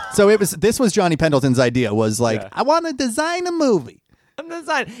 Cool. So this was Johnny Pendleton's idea. Was like, Yeah. I want to design a movie. It's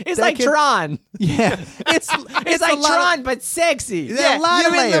That like could- Tron. Yeah. It's like a lot of- Tron, but sexy. Yeah, a lot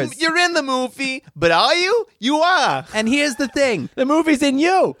of layers. you're in the movie, but are you? You are. And here's the thing. The movie's in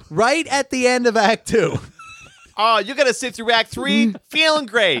you. Right at the end of Act 2, Oh, you got to sit through Act 3 feeling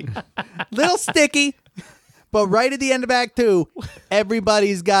great. little sticky, but right at the end of Act 2,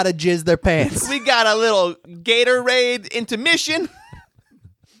 everybody's got to jizz their pants. We got a little Gatorade intermission.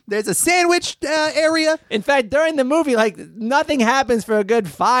 There's a sandwich area. In fact, during the movie, like nothing happens for a good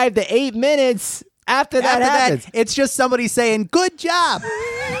 5 to 8 minutes after that After happens. that, it's just somebody saying, good job.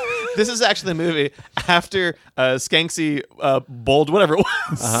 This is actually the movie after Skanksy bowled, whatever it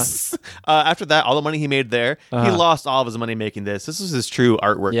was. After that, all the money he made there, he lost all of his money making this. This was his true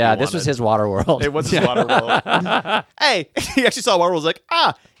artwork. Yeah, he this was wanted. his water world. It was his water world. Hey, he actually saw Waterworld. Was like,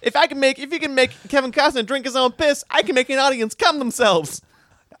 if you can make Kevin Costner drink his own piss, I can make an audience come themselves.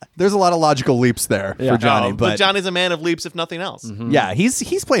 There's a lot of logical leaps there Yeah. for Johnny, Oh, but Johnny's a man of leaps, if nothing else. yeah,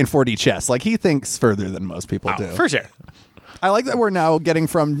 he's playing 4D chess. Like he thinks further than most people do. For sure. I like that we're now getting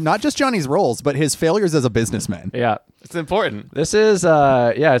from not just Johnny's roles, but his failures as a businessman. Yeah. It's important. This is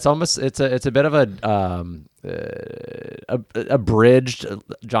it's almost it's a bit of a abridged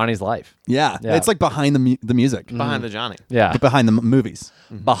Johnny's life. Yeah, Yeah. it's like behind the music, Behind the Johnny. Yeah. but behind the movies.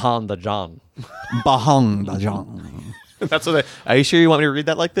 Behind the John. Behind the John. That's what are you sure you want me to read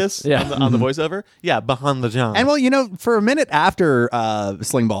that like this? Yeah. On the voiceover? Yeah, behind the John. And well, for a minute after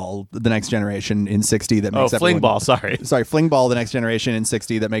Slingball, the next generation in 60 that makes Fling everyone, Ball, sorry. Sorry, Flingball, the next generation in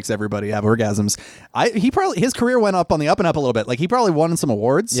 60 that makes everybody have orgasms. His career went up on the up and up a little bit. Like he probably won some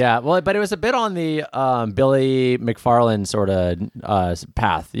awards. Yeah, well, but it was a bit on the Billy McFarlane sort of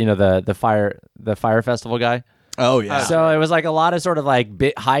path. You know, the fire festival guy. Oh yeah. So it was like a lot of sort of like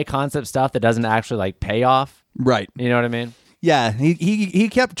high concept stuff that doesn't actually like pay off. Right. You know what I mean? Yeah. He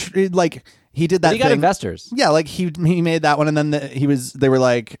kept like he did that He got thing. investors. Yeah, like he made that one, and then they were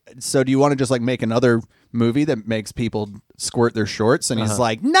like, "So do you want to just like make another movie that makes people squirt their shorts, and he's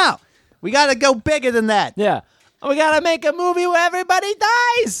like, no, we got to go bigger than that. Yeah. We gotta make a movie where everybody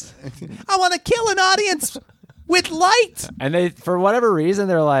dies. I want to kill an audience with light. And they, for whatever reason,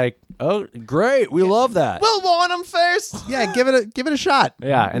 they're like, "Oh, great, we love that." We'll want him first. Yeah, give it a shot.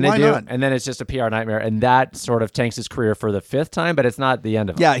 Yeah, and Why they do, not? and then it's just a PR nightmare, and that sort of tanks his career for the 5th time, but it's not the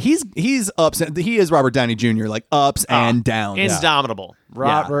end of it. Yeah, he's ups. He is Robert Downey Jr. Like ups and downs. Indomitable.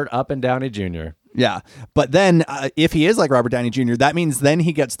 Robert Up and Downey Jr. Yeah, but then if he is like Robert Downey Jr., that means then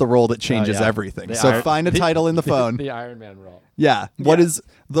he gets the role that changes yeah. everything. The So Iron- find a title in the phone. The Iron Man role. Yeah. What is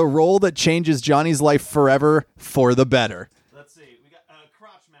the role that changes Johnny's life forever for the better? Let's see. We got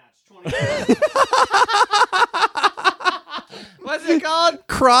crotch match 2020. What's it called?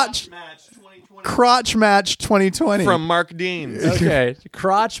 Crotch match 2020. Crotch Match 2020. From Mark Dean. Okay,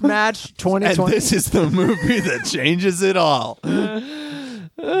 Crotch Match and 2020. this is the movie that changes it all.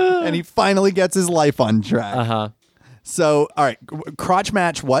 And he finally gets his life on track. Uh-huh. So, all right, Crotch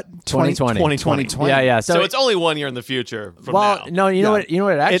Match what? 2020. 2020. Yeah, yeah. So it's only 1 year in the future from well, now. no, you know what? You know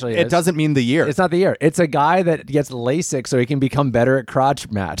what it actually It is. doesn't mean the year. It's not the year. It's a guy that gets LASIK so he can become better at crotch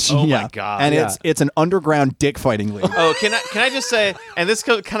match. Oh yeah. my God. And Yeah. it's an underground dick fighting league. Oh, can I just say, and this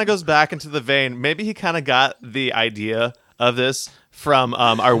kind of goes back into the vein. Maybe he kind of got the idea of this from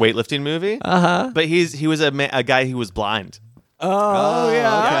our weightlifting movie. But he was a guy who was blind. Oh,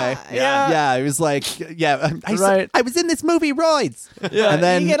 yeah. Okay. Yeah. It was like, Right. I was in this movie, Roids. Yeah. And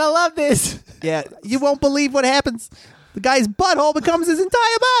then, You're gonna love this. yeah, you won't believe what happens. The guy's butthole becomes his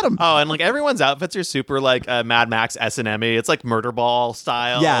entire bottom. Oh, and like everyone's outfits are super like Mad Max S&M-y. It's like Murder Ball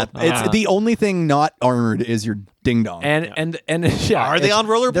style. Yeah, it's the only thing not armored is your ding dong. And yeah, Are they it's- on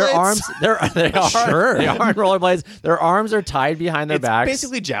rollerblades? Their arms, they are. Sure. They are on rollerblades. Their arms are tied behind their It's backs.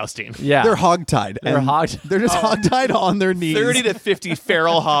 basically jousting. yeah, They're hogtied. They're and hog- They're just hogtied on their knees. 30 to 50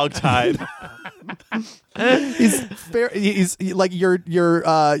 feral hogtied. He's like you're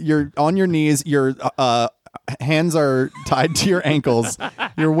on your knees. Your hands are tied to your ankles.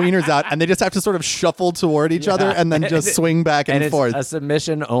 Your wiener's out, and they just have to sort of shuffle toward each other and then just swing back and, and it's forth. a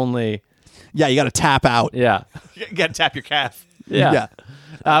submission only. Yeah, you got to tap out. Yeah, You gotta tap your calf. yeah.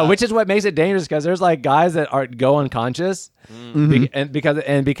 Which is what makes it dangerous because there's like guys that go unconscious, and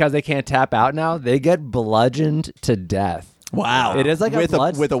because they can't tap out now, they get bludgeoned to death. Wow, It is like a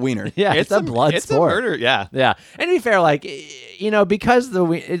blood- with a wiener. Yeah, it's a blood It's sport. a murder. Yeah. Yeah, and to be fair, like because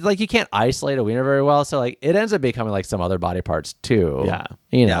it's like you can't isolate a wiener very well, so like it ends up becoming like some other body parts too. Yeah.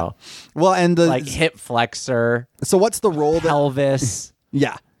 you know, Well, and the like hip flexor, so what's the role that pelvis.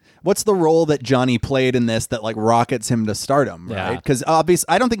 yeah. What's the role that Johnny played in this that like rockets him to stardom, Yeah. right? Because obviously,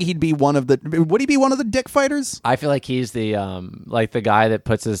 I don't think he'd be one of the. Would he be one of the dick fighters? I feel like he's the like the guy that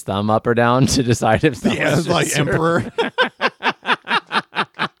puts his thumb up or down to decide if someone's just- emperor.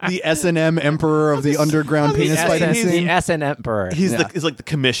 The S&M emperor of the underground penis fighting He's the scene. SN emperor. He's Yeah. he's like the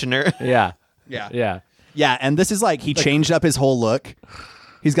commissioner. yeah, Yeah. yeah. Yeah, and this is like he changed up his whole look.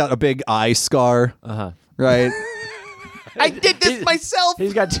 He's got a big eye scar, right? I did this myself.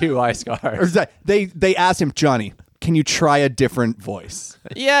 He's got 2 eye Or scars. is that- they asked him, Johnny, can you try a different voice?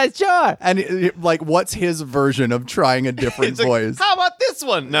 Yeah, sure. And like, what's his version of trying a different It's like, voice? how about this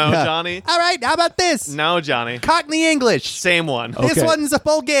one? No, Yeah. Johnny. All right, how about this? No, Johnny. Cockney English. Same one. This Okay. one's a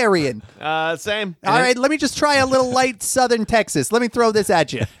Bulgarian. Same. All right, let me just try a little light Southern Texas. Let me throw this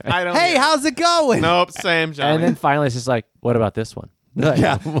at you. I don't Hey, get it. how's it going? Nope. Same, Johnny. And then finally, it's just like, what about this one?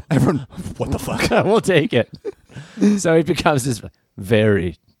 Yeah, everyone. What the fuck? We'll take it. So he becomes this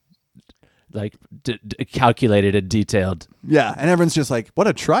very like calculated and detailed. Yeah, and everyone's just like, what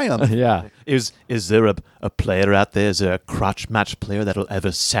a triumph. Yeah. Is there a player out there? Is there a crotch match player that'll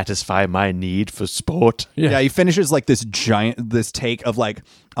ever satisfy my need for sport? Yeah, he finishes like this take of like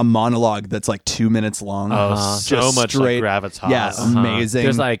a monologue that's like 2 minutes long. So Just much straight- like gravitas. Yeah, amazing.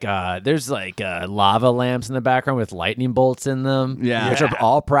 There's like lava lamps in the background with lightning bolts in them. Yeah. Which are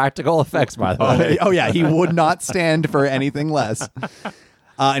all practical effects, by the way. Oh yeah, he would not stand for anything less.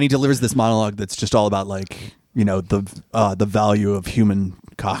 And he delivers this monologue that's just all about like the value of human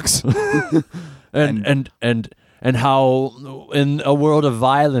cocks. and how in a world of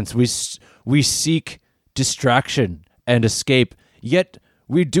violence we seek distraction and escape, yet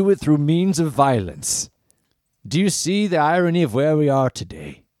we do it through means of violence. Do you see the irony of where we are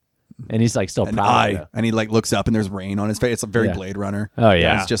today? And he's like still proud of it. And he like looks up and there's rain on his face. It's a very Yeah. Blade Runner. Oh,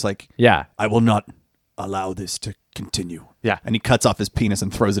 yeah. And it's just like, Yeah. I will not allow this to continue. Yeah. And he cuts off his penis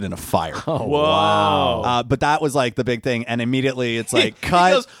and throws it in a fire. Oh, Whoa. wow. But that was like the big thing. And immediately it's like, He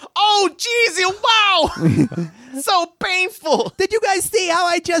cut. goes, oh, jeez, wow. So painful. Did you guys see how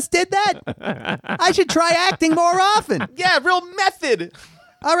I just did that? I should try acting more often. Yeah, real method.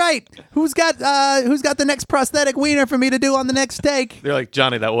 All right, who's got the next prosthetic wiener for me to do on the next take? They're like,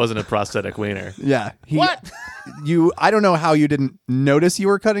 Johnny, that wasn't a prosthetic wiener. Yeah. What? I don't know how you didn't notice you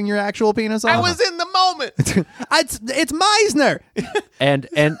were cutting your actual penis off. I was in the moment. It's Meisner. And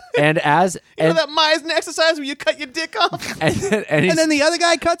as You know and, that Meisner exercise where you cut your dick off and he's, And then the other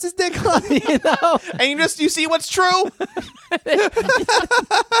guy cuts his dick off. you know, and you see what's true?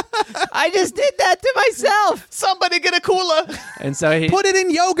 I just did that to myself. Somebody get a cooler. And so he Put it in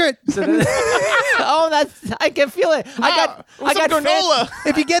yogurt. I can feel it. I got granola.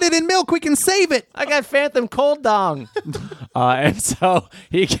 If you get it in milk, we can save it. I got Phantom Cold Dong. And so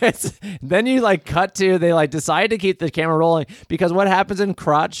he gets, then you like cut to, they like decide to keep the camera rolling because what happens in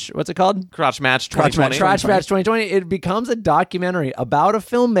what's it called? Crotch Match 2020. Crotch Match 2020. It becomes a documentary about a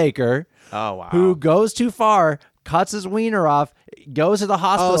filmmaker Oh, wow. who goes too far, cuts his wiener off, goes to the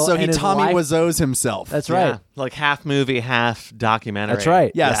hospital. Oh, so he and his Tommy wife- Wiseau's himself. That's right. Yeah, like half movie, half documentary. That's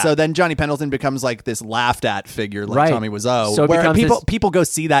right. Yeah, so then Johnny Pendleton becomes like this laughed at figure like Right. Tommy Wiseau. So it where becomes people go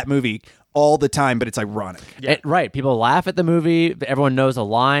see that movie all the time, but it's ironic. Right. People laugh at the movie. Everyone knows the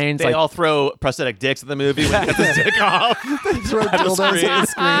lines. They like, all throw prosthetic dicks at the movie when he cuts his dick off. Throw dildos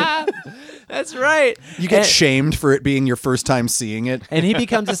at the screen. That's right. You get And- shamed for it being your first time seeing it. and he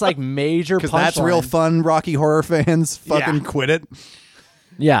becomes this like major Because that's real punchline. fun, Rocky Horror fans. Fucking Yeah. quit it.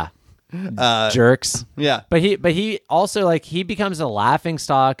 Yeah. Jerks. Yeah. But he also like he becomes a laughing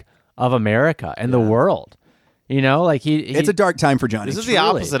stock of America and the world. You know, like he It's a dark time for Johnny. This is the Truly.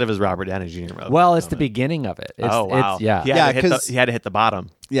 opposite of his Robert Downey Jr. movie. well, it's the beginning of it. It's, Oh, wow. It's, yeah. He had, Yeah, to hit 'cause- he had to hit the bottom.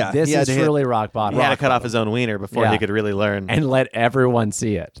 yeah. This he had is to hit- truly rock bottom. He had to cut off his own wiener before Yeah. he could really learn. and let everyone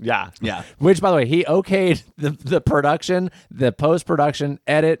see it. yeah. Yeah. Which, by the way, he okayed the production, the post production,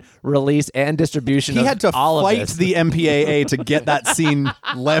 edit, release, and distribution. He of had to all of fight this. the MPAA to get that scene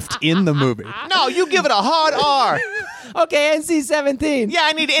left in the movie. No, you give it a hard R. Okay, NC-17. Yeah,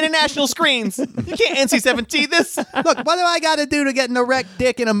 I need international screens. You can't NC-17 this. Look, what do I got to do to get an erect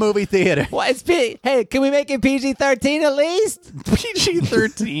dick in a movie theater? What, hey, can we make it PG-13 at least?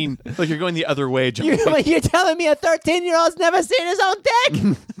 PG-13. Like you're going the other way, John. You're telling me a 13-year-old's never seen his own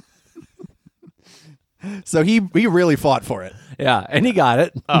dick? So he really fought for it. Yeah, and he got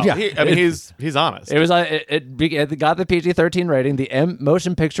it. Oh, Yeah. I mean, he's honest. It was it got the PG-13 rating. The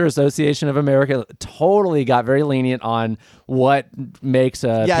Motion Picture Association of America totally got very lenient on what makes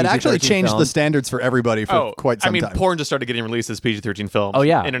a Yeah, it PG-13 actually changed film. the standards for everybody for quite some time. porn just started getting released as PG-13 films. Oh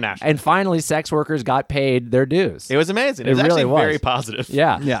yeah, international. And finally, sex workers got paid their dues. It was amazing. It It was really actually was. very positive.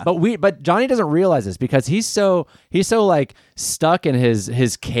 Yeah, Yeah. But Johnny doesn't realize this because he's so like stuck in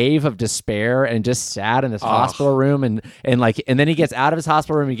his cave of despair and just sad in this hospital room and then he gets out of his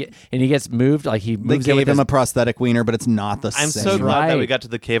hospital room and he gets moved like he They moves in gave with him this- a prosthetic wiener, but it's not the I'm same. so glad that we Right. got to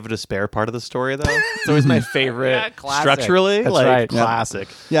the Cave of Despair part of the story, though. It's always my favorite. classic. Structurally, That's like right. Yeah. classic.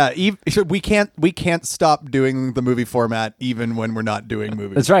 Yeah, we can't stop doing the movie format even when we're not doing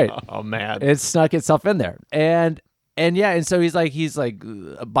movies. That's right. Oh man, It snuck itself in there. And so he's like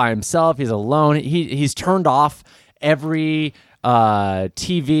by himself, he's alone. He's turned off every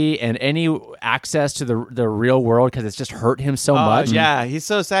TV and any access to the real world because it's just hurt him so much. yeah, he's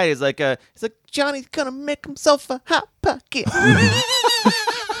so sad. He's like Johnny's gonna make himself a hot pocket.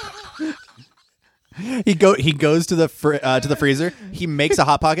 He goes to the freezer. He makes a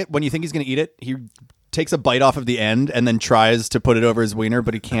hot pocket. When you think he's going to eat it, he takes a bite off of the end and then tries to put it over his wiener,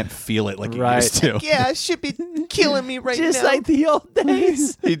 but he can't feel it like he Right. used to. Yeah, it should be killing me right Just now. like the old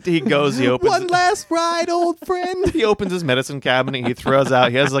days. he goes. He opens. One last ride, old friend. He opens his medicine cabinet. He throws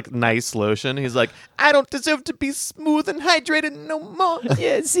out. He has like nice lotion. He's like, I don't deserve to be smooth and hydrated no more.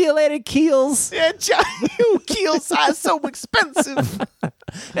 Yeah, see you later, Keels. Yeah, Johnny, Keels are so expensive.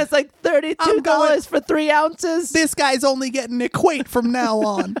 It's like $32 for 3 ounces. This guy's only getting Equate from now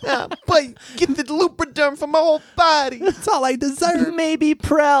on. But get the Lubriderm for my whole body. That's all I deserve. Maybe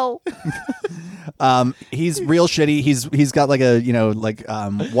Prel. He's real shitty. He's got like a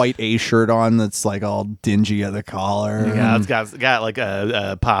white A shirt on that's like all dingy at the collar. Yeah, it's got like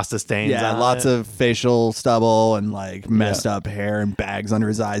a pasta stains. Yeah, on lots it. of facial stubble and like messed up hair and bags under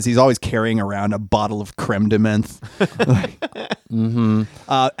his eyes. He's always carrying around a bottle of creme de menthe.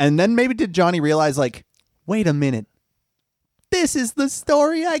 And then maybe did Johnny realize like, wait a minute, this is the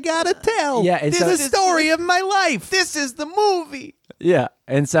story I gotta tell. Yeah, and this so- is the story of my life. This is the movie. Yeah,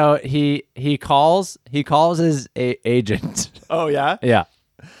 and so he calls his agent. Oh yeah, Yeah,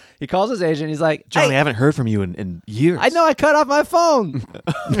 he calls his agent. He's like, Johnny, "Hey, I haven't heard from you in years. I know I cut off my phone.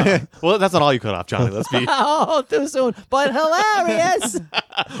 Well, that's not all you cut off, Johnny. Let's be Oh, too soon, but hilarious.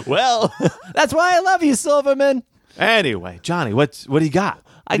 well. That's why I love you, Silverman. Anyway, Johnny, what do you got?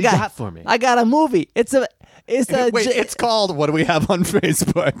 What do you got for me? I got a movie. It's a Wait, it's called What Do We Have on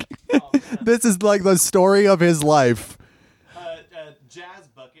Facebook? This is like the story of his life. Jazz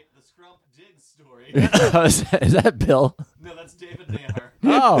Bucket, the Scrump Diggs story. Is that Bill? No, that's David Naylor.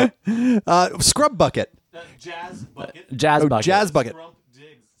 Oh, Scrub Bucket. Jazz Bucket, Jazz Bucket. Jazz Bucket. Scrump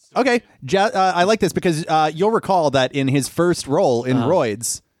Diggs story. Okay, I like this because you'll recall that in his first role in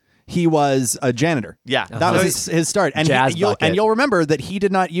Roids, he was a janitor. Yeah. That was his start. And Jazz Bucket. you'll remember that he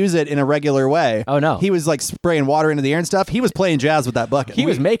did not use it in a regular way. Oh, no. He was like spraying water into the air and stuff. He was playing jazz with that bucket. He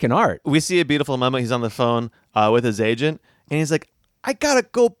was making art. We see a beautiful moment. He's on the phone with his agent, and he's like, I gotta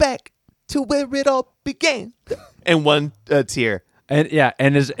go back to where it all began. And one tear.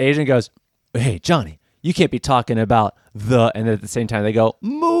 And his agent goes, "Hey, Johnny, you can't be talking about the," and at the same time they go,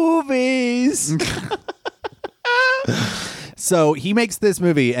 "movies." So he makes this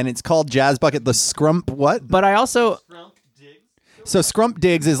movie, and it's called Jazz Bucket, the Scrump what? But I also, So Scrump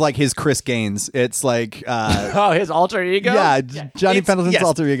Diggs is like his Chris Gaines. It's like, his alter ego. yeah, Johnny It's- Pendleton's yes.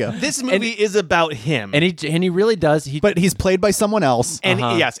 alter ego. This movie is about him. and he really does. But he's played by someone else. and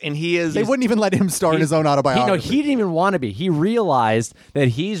yes, and he is. They wouldn't even let him star in his own autobiography. he didn't even want to be. He realized that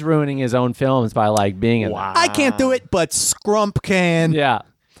he's ruining his own films by like being in them. Wow. I can't do it, but Scrump can. Yeah,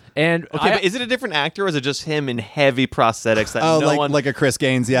 and Okay, but is it a different actor, or is it just him in heavy prosthetics that Oh, no one, like a Chris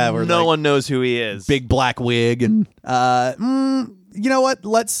Gaines, yeah. Where no like one knows who he is? big black wig and you know what?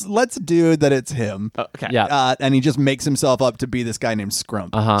 Let's do that. It's him. Okay. yeah. And he just makes himself up to be this guy named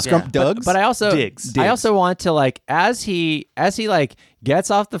Scrump. Scrump Yeah. Duggs. But I also Diggs. I also want to like as he like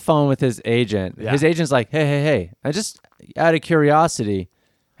gets off the phone with his agent. Yeah. His agent's like, hey, I just out of curiosity,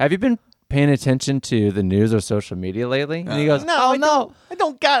 have you been paying attention to the news or social media lately? And he goes, No, no. I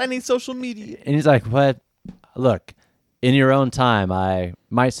don't got any social media. And he's like, what? Look, in your own time, I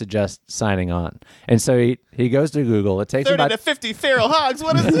might suggest signing on. And so he goes to Google. It takes him 30 about to 50 feral hogs.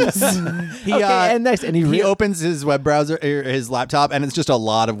 What is this? he, okay, and next, and he opens his web browser, his laptop, and it's just a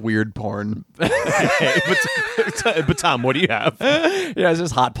lot of weird porn. But Tom, what do you have? yeah, it's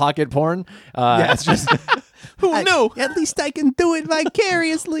just hot pocket porn. Yeah, it's just. Who knew? At least I can do it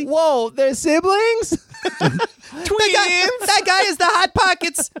vicariously. Whoa, they're siblings? That guy is the Hot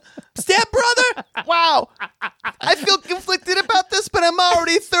Pockets stepbrother. Wow. I feel conflicted about this, but I'm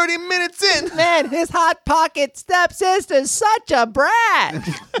already 30 minutes in. Man, his hot pocket stepsister's such a brat.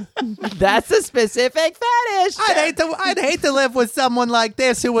 That's a specific fetish. I'd hate to live with someone like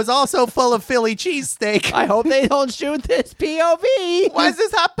this who was also full of Philly cheesesteak. I hope they don't shoot this POV. Why is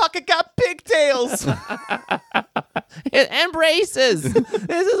this Hot Pocket got pigtails? And braces.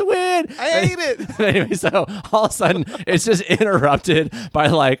 This is weird. I hate it. Anyway, so all of a sudden it's just interrupted by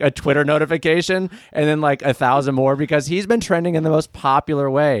like a Twitter notification and then like 1,000 more because he's been trending in the most popular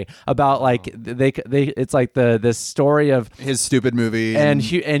way about like they it's like this story of His stupid movie and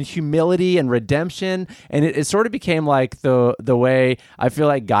humility and redemption, and it sort of became like the way I feel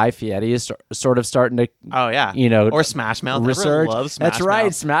like Guy Fieri is sort of starting to Oh, yeah. you know, Or Smash Mouth. research. Everyone loves Smash That's right.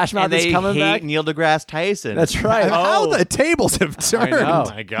 Mouth. Smash Mouth And is they coming hate back. Neil deGrasse Tyson. That's right. how Oh. the tables have turned. know. Oh,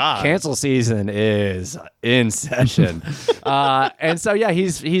 my God. Cancel season is in session, and so yeah,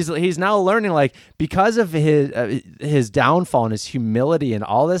 he's now learning like because of his downfall and his humility and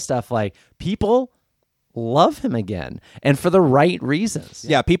all this stuff. Like people love him again, and for the right reasons.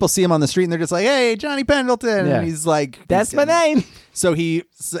 Yeah, people see him on the street and they're just like, "Hey, Johnny Pendleton," Yeah. and he's like, That's my name. So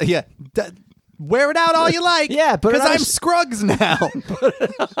wear it out all you like. Yeah, put it because on a I'm Scruggs now.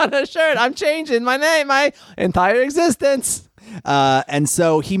 On a shirt, I'm changing my name, my entire existence. And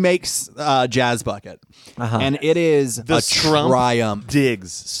so he makes Jazz Bucket, and it is The a Scrump triumph.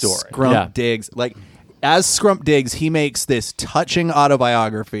 Diggs story. Scrump Yeah. Diggs, like as Scrump Diggs, he makes this touching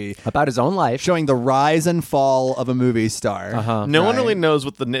autobiography About his own life. showing the rise and fall of a movie star. No one Right. really knows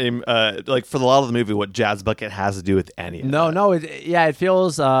what the name, like for a lot of the movie, what Jazz Bucket has to do with any of it. No, it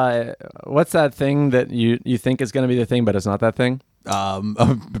feels. What's that thing that you think is going to be the thing, but it's not that thing?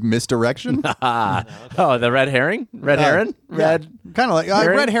 Misdirection. Oh, the red herring, red. Kind of like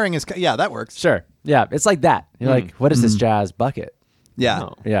herring? red herring is. Yeah, that works. Sure, yeah, it's like that. You're like, what is this Jazz Bucket? Yeah,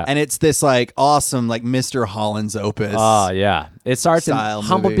 No. Yeah. and it's this like awesome like Mr. Holland's opus. Oh yeah, it starts in Style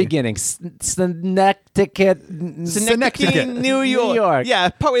humble movie. beginnings. Connecticut, Synecdoche, New York. New York. Yeah,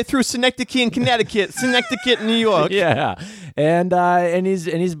 partway through Synecdoche in Connecticut, Synecdoche, New York. Yeah, and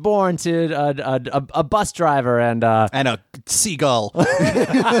he's born to a bus driver and and a seagull.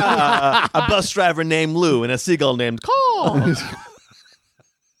 A bus driver named Lou and a seagull named Cole.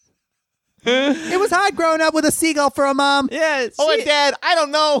 It was hard growing up with a seagull for a mom. yeah, Oh, she, Dad, I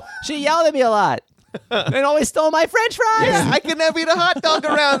don't know. she yelled at me a lot and always stole my French fries. Yeah, I can never eat a hot dog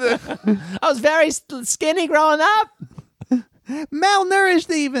around it. I was very skinny growing up.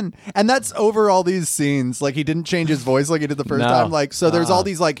 malnourished even. And that's over all these scenes. Like he didn't change his voice like he did the first No. time. Like, so there's all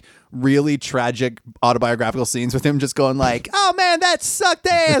these like really tragic autobiographical scenes with him just going like, oh man, that sucked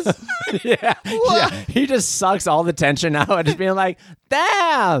ass. Yeah. He just sucks all the tension out and just being like,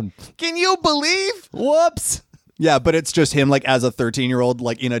 damn, Can you believe? whoops. Yeah, but it's just him like as a 13-year-old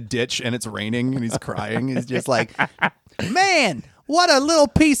like in a ditch and it's raining and he's crying. He's just like, man, what a little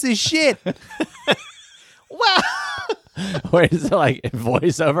piece of shit. Wow. Wait, is it like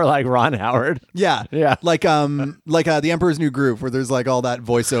voiceover like Ron Howard? Yeah. Yeah. Like The Emperor's New Groove, where there's like all that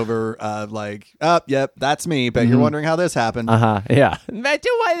voiceover like, oh, yep, that's me, but you're wondering how this happened. Uh-huh. Yeah.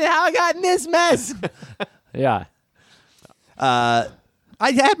 Imagine how I got in this mess. Yeah.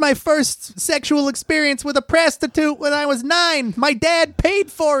 I had my first sexual experience with a prostitute when I was 9. My dad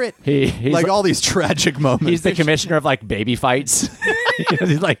paid for it. He's Like all these tragic moments. he's the commissioner of like baby fights.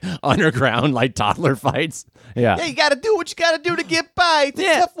 He's like underground like toddler fights. Yeah. Yeah, you got to do what you got to do to get by. It's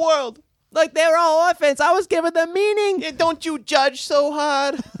Yeah. a tough world. Like they were all orphans. I was giving them meaning. Yeah, don't you judge so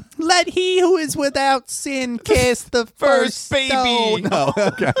hard. Let he who is without sin kiss the first baby. stone. No,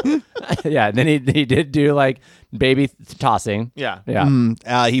 okay. Yeah. And then he did do like baby tossing. Yeah.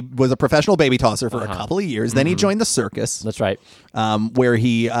 Yeah. He was a professional baby tosser for a couple of years. Then he joined the circus, That's right. where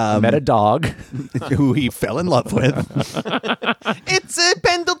he Met a dog. who he fell in love with. It's a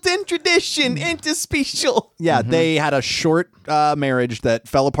Pendleton tradition, interspecial. Yeah, they had a short marriage that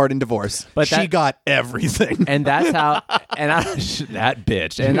fell apart in divorce. But she that- got everything. And that's how, that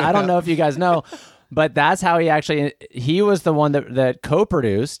bitch. And I don't know if you guys know, but that's how he was the one that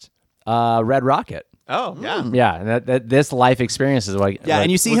co-produced Red Rocket. Oh, yeah. Yeah. And that this life experience is what. Yeah, and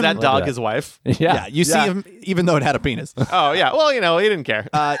you see Was him. that dog his wife? Yeah. Yeah, you see him, even though it had a penis. Oh, yeah. Well, he didn't care.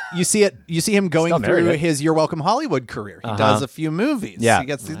 You see it. You see him going Still married through it. his "You're Welcome Hollywood" career. He does a few movies. Yeah. He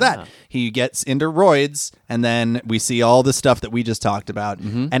gets through that. He gets into roids, and then we see all the stuff that we just talked about.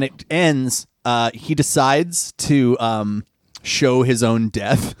 And it ends. He decides to show his own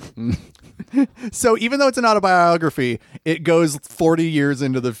death. So even though it's an autobiography, it goes 40 years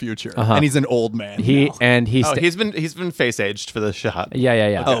into the future, and he's an old man. now. Oh, he's been face aged for the shot.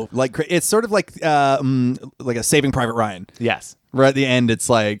 Yeah. Oh, like it's sort of like a Saving Private Ryan. Yes. Right at the end, it's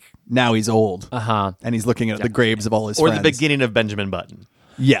like now he's old, Uh-huh. and he's looking at the graves of all his Or friends. the beginning of Benjamin Button.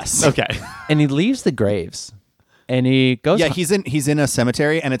 Yes. Okay. And he leaves the graves. And he goes. Yeah, he's in a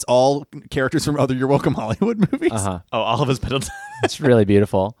cemetery, and it's all characters from other You're Welcome Hollywood movies. Uh-huh. Oh, all of his Pendleton. It's really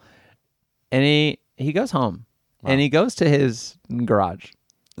beautiful. And he goes home. And he goes to his garage.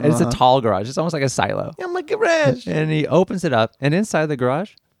 And it's a tall garage. It's almost like a silo. I'm like, garage. And he opens it up, and inside the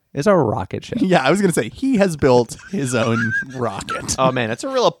garage is a rocket ship. Yeah, I was gonna say he has built his own rocket. Oh, man. It's a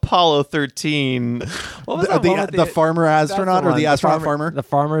real Apollo 13. What was that one with The farmer astronaut or the astronaut farmer? The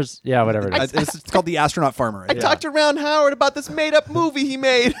farmers, yeah, whatever it is. It's called the astronaut farmer. I talked to Ron Howard about this made-up movie he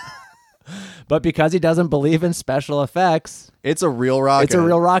made. But because he doesn't believe in special effects, It's a real rocket. It's a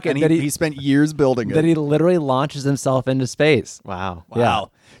real rocket and that he spent years building it. that he literally launches himself into space. Wow.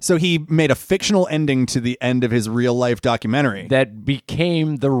 Wow. So he made a fictional ending to the end of his real life documentary. That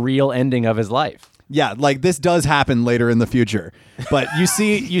became the real ending of his life. Yeah, like this does happen later in the future. But you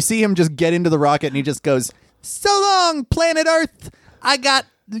see him just get into the rocket and he just goes, "So long, planet Earth. I got,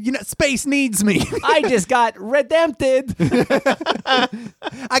 space needs me. I just got redempted.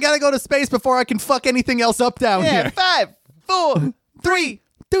 I got to go to space before I can fuck anything else up down Yeah, here." 5, 4, 3,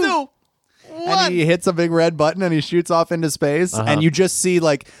 2, 1. And he hits a big red button and he shoots off into space. And you just see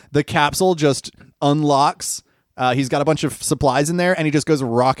like the capsule just unlocks. He's got a bunch of supplies in there and he just goes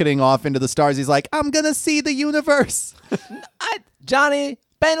rocketing off into the stars. He's like, "I'm going to see the universe." Johnny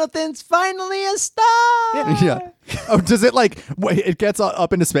Pendleton's finally a star. Yeah. Oh, does it it gets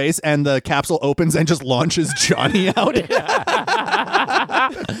up into space and the capsule opens and just launches Johnny out? He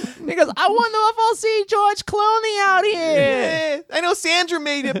goes, I wonder if I'll see George Clooney out here. I know Sandra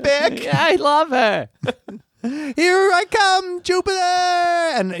made it back. Yeah, I love her. "Here I come, Jupiter!"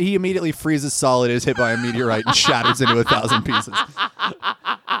 And he immediately freezes solid, is hit by a meteorite, and shatters into 1,000 pieces.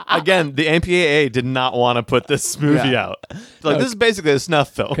 Again, the MPAA did not want to put this movie Yeah. out. Like, this is basically a snuff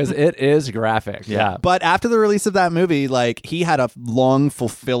film. Because it is graphic. Yeah. But after the release of that movie, he had a long,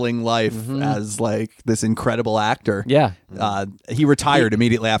 fulfilling life as this incredible actor. Yeah. He retired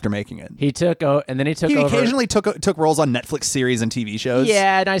immediately after making it. He took over, and then he took He over. occasionally took roles on Netflix series and TV shows.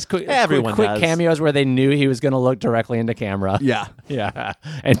 Yeah, nice quick Everyone quick does. cameos where they knew he was going to look directly into camera. Yeah. Yeah.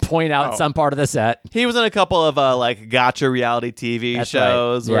 and point out some part of the set. He was in a couple of like gotcha reality TV That's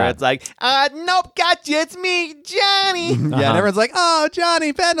shows right. where Yeah. it's like, nope, gotcha, it's me, Johnny. Yeah, and everyone's like, "Oh,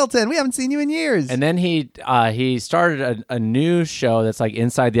 Johnny Pendleton, we haven't seen you in years." And then he started a new show that's like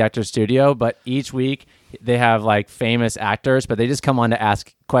inside the actor's studio, but each week they have like famous actors, but they just come on to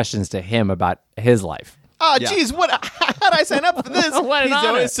ask questions to him about his life. Oh, Yeah. geez, how'd I sign up for this? What an He's honor.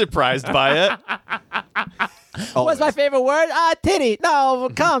 always surprised by it. What's my favorite word? Titty. No,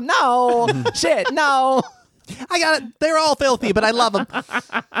 come, no. Shit, no. I got it. They're all filthy, but I love them.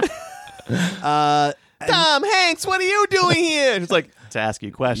 Tom Hanks, what are you doing here? It's like, to ask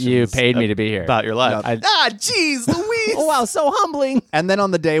you questions. You paid me to be here. About your life. I- Geez, Louise. Oh, wow, so humbling. And then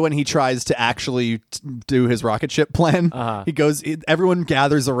on the day when he tries to actually do his rocket ship plan, he goes. Everyone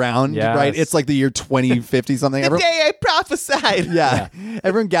gathers around. Yes. Right? It's like the year 2050 something. The day I prophesied. Yeah.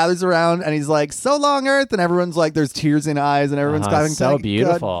 Everyone gathers around, and he's like, "So long, Earth," and everyone's like, "There's tears in eyes," and everyone's clapping. So like,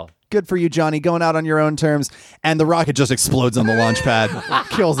 beautiful. Good for you, Johnny, going out on your own terms. And the rocket just explodes on the launch pad,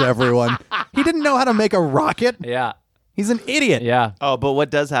 kills everyone. He didn't know how to make a rocket. Yeah. He's an idiot. Yeah. Oh, but what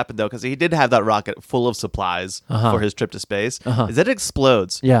does happen, though, because he did have that rocket full of supplies for his trip to space, is that it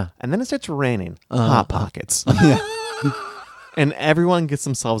explodes. Yeah. And then it starts raining Hot Pockets. And everyone gets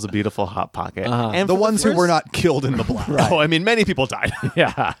themselves a beautiful Hot Pocket. And The for ones who first- were not killed in the blast. Oh, I mean, many people died.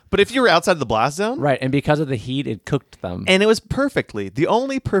 Yeah. But if you were outside the blast zone, Right. And because of the heat, it cooked them and it was the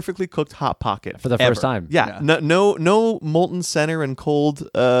only perfectly cooked Hot Pocket for the ever. first time. Yeah, no molten center and cold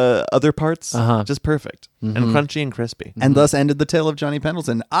other parts. Just perfect and crunchy and crispy. And thus ended the tale of Johnny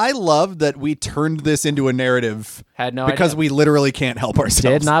Pendleton. I love that we turned this into a narrative Had no because idea. we literally can't help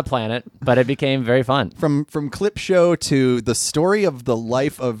ourselves. Did not plan it, but it became very fun. From clip show to the story of the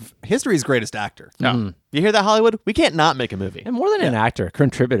life of history's greatest actor. You hear that, Hollywood? We can't not make a movie. And more than an actor,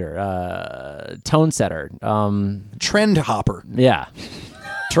 contributor, tone setter. Trend hopper. Yeah.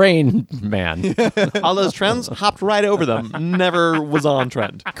 Train man. All those trends, hopped right over them. Never was on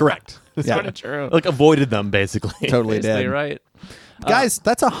trend. Correct. Yeah. True. Like avoided them, basically. Totally Basically did. right. Guys,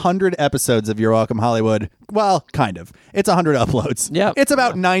 that's 100 episodes of You're Welcome Hollywood. Well, kind of. It's 100 uploads. Yep. It's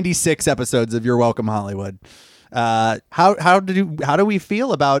about 96 episodes of You're Welcome Hollywood. How do we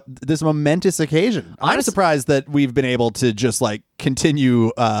feel about this momentous occasion? I'm surprised that we've been able to just like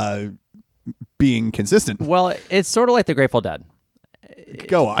continue being consistent. Well, it's sort of like the Grateful Dead.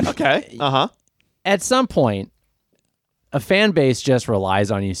 Go on. Okay. Uh-huh. At some point, a fan base just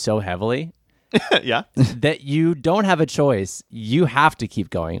relies on you so heavily Yeah. that you don't have a choice. You have to keep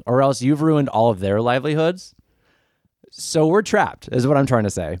going, or else you've ruined all of their livelihoods. So we're trapped, is what I'm trying to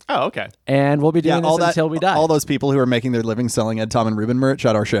say. Oh, okay. And we'll be doing this until we die. All those people who are making their living selling Ed, Tom, and Ruben merch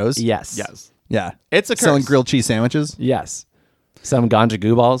at our shows. Yes. Yes. Yeah. It's a selling curse. grilled cheese sandwiches. Yes. Some ganja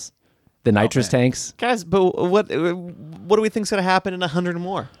goo balls, the nitrous tanks. Guys, but what do we think's going to happen in 100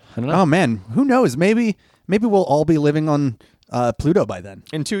 more? I don't know. Oh man, who knows? Maybe we'll all be living on Pluto by then.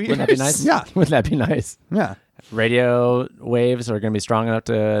 In 2 years? Wouldn't that be nice? Yeah. Wouldn't that be nice? Yeah. Radio waves are going to be strong enough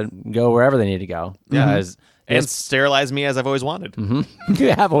to go wherever they need to go. Yeah. And sterilize me as I've always wanted. You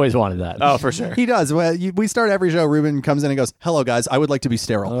have always wanted that. Oh, for sure. He does. Well, we start every show. Ruben comes in and goes, "Hello, guys. I would like to be They're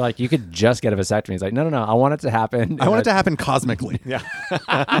sterile. like, you could just get a vasectomy. He's like, no. I want it to happen. I want it to happen cosmically." Yeah.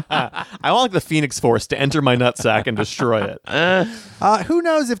 I want like the Phoenix Force to enter my nutsack and destroy it. Who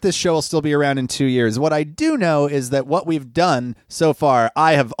knows if this show will still be around in 2 years? What I do know is that what we've done so far,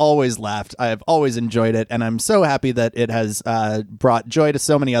 I have always laughed. I have always enjoyed it, and I'm so happy that it has brought joy to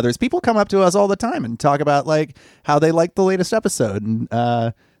so many others. People come up to us all the time and talk about like how they like the latest episode and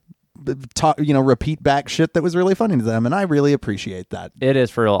repeat back shit that was really funny to them, and I really appreciate that. It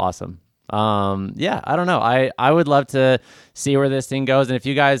is for real awesome. Yeah, I don't know. I would love to see where this thing goes. And if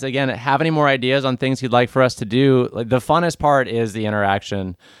you guys, again, have any more ideas on things you'd like for us to do, like the funnest part is the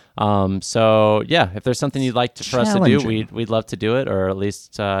interaction. So yeah, if there's something you'd like for us to do, Challenging. we'd love to do it, or at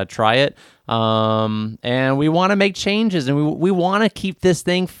least try it. And we want to make changes, and we want to keep this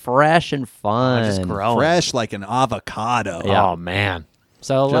thing fresh and fun. Just growing. Fresh like an avocado. Yeah. Oh, man.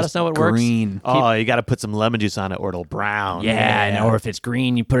 So let us know what works. green. Oh, you got to put some lemon juice on it or it'll brown. Yeah, and or if it's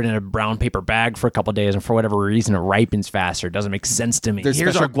green, you put it in a brown paper bag for a couple days, and for whatever reason, it ripens faster. It doesn't make sense to me. There's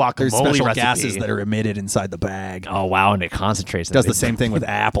Here's special, our there's guacamole special recipe. gases that are emitted inside the bag. Oh wow, and it concentrates. Does the same thing with They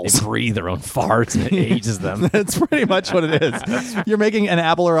apples. breathe their own farts and it ages them. That's pretty much what it is. You're making an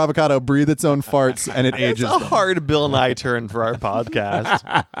apple or avocado breathe its own farts, and it It's ages a them. hard Bill Nye turn for our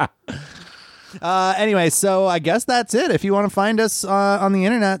podcast. Anyway, so I guess that's it. If you want to find us on the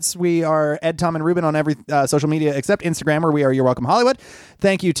internets, we are Ed, Tom, and Ruben on every social media except Instagram, where we are You're Welcome Hollywood.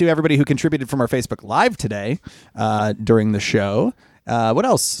 Thank you to everybody who contributed from our Facebook Live today during the show. What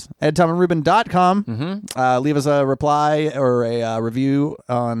else? EdTomandRuben.com. Leave us a reply or a review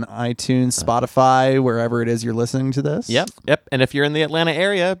on iTunes, Spotify, wherever it is you're listening to this. Yep. And if you're in the Atlanta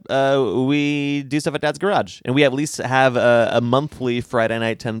area, we do stuff at Dad's Garage, and we at least have a monthly Friday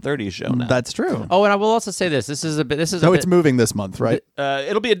night 10:30 show now. That's true. Oh, and I will also say this. This is a bit. It's moving this month, right?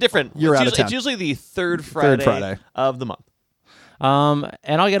 It'll be a different. You're out of town. It's usually the third Friday of the month.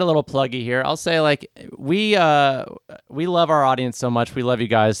 And I'll get a little pluggy here. I'll say, like, we love our audience so much. We love you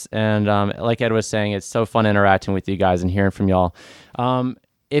guys, and like Ed was saying, it's so fun interacting with you guys and hearing from y'all.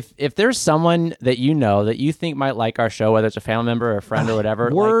 If there's someone that you know that you think might like our show, whether it's a family member or a friend or whatever,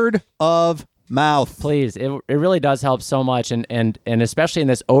 Word of mouth. please, it really does help so much, and especially in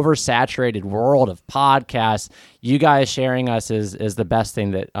this oversaturated world of podcasts, you guys sharing us is the best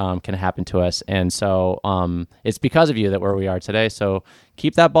thing that can happen to us. And so it's because of you that where we are today. So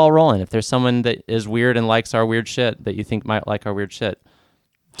keep that ball rolling. If there's someone that is weird and likes our weird shit that you think might like our weird shit,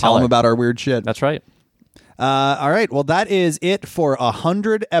 Tell them about our weird shit. That's right. All right. Well, that is it for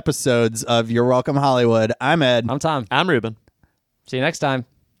 100 episodes of You're Welcome Hollywood. I'm Ed. I'm Tom. I'm Ruben. See you next time.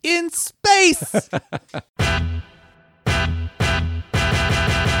 In space. This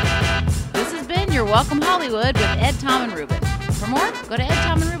has been Your Welcome Hollywood with Ed, Tom, and Ruben. For more, go to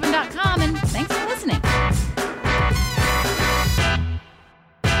edtomandruben.com.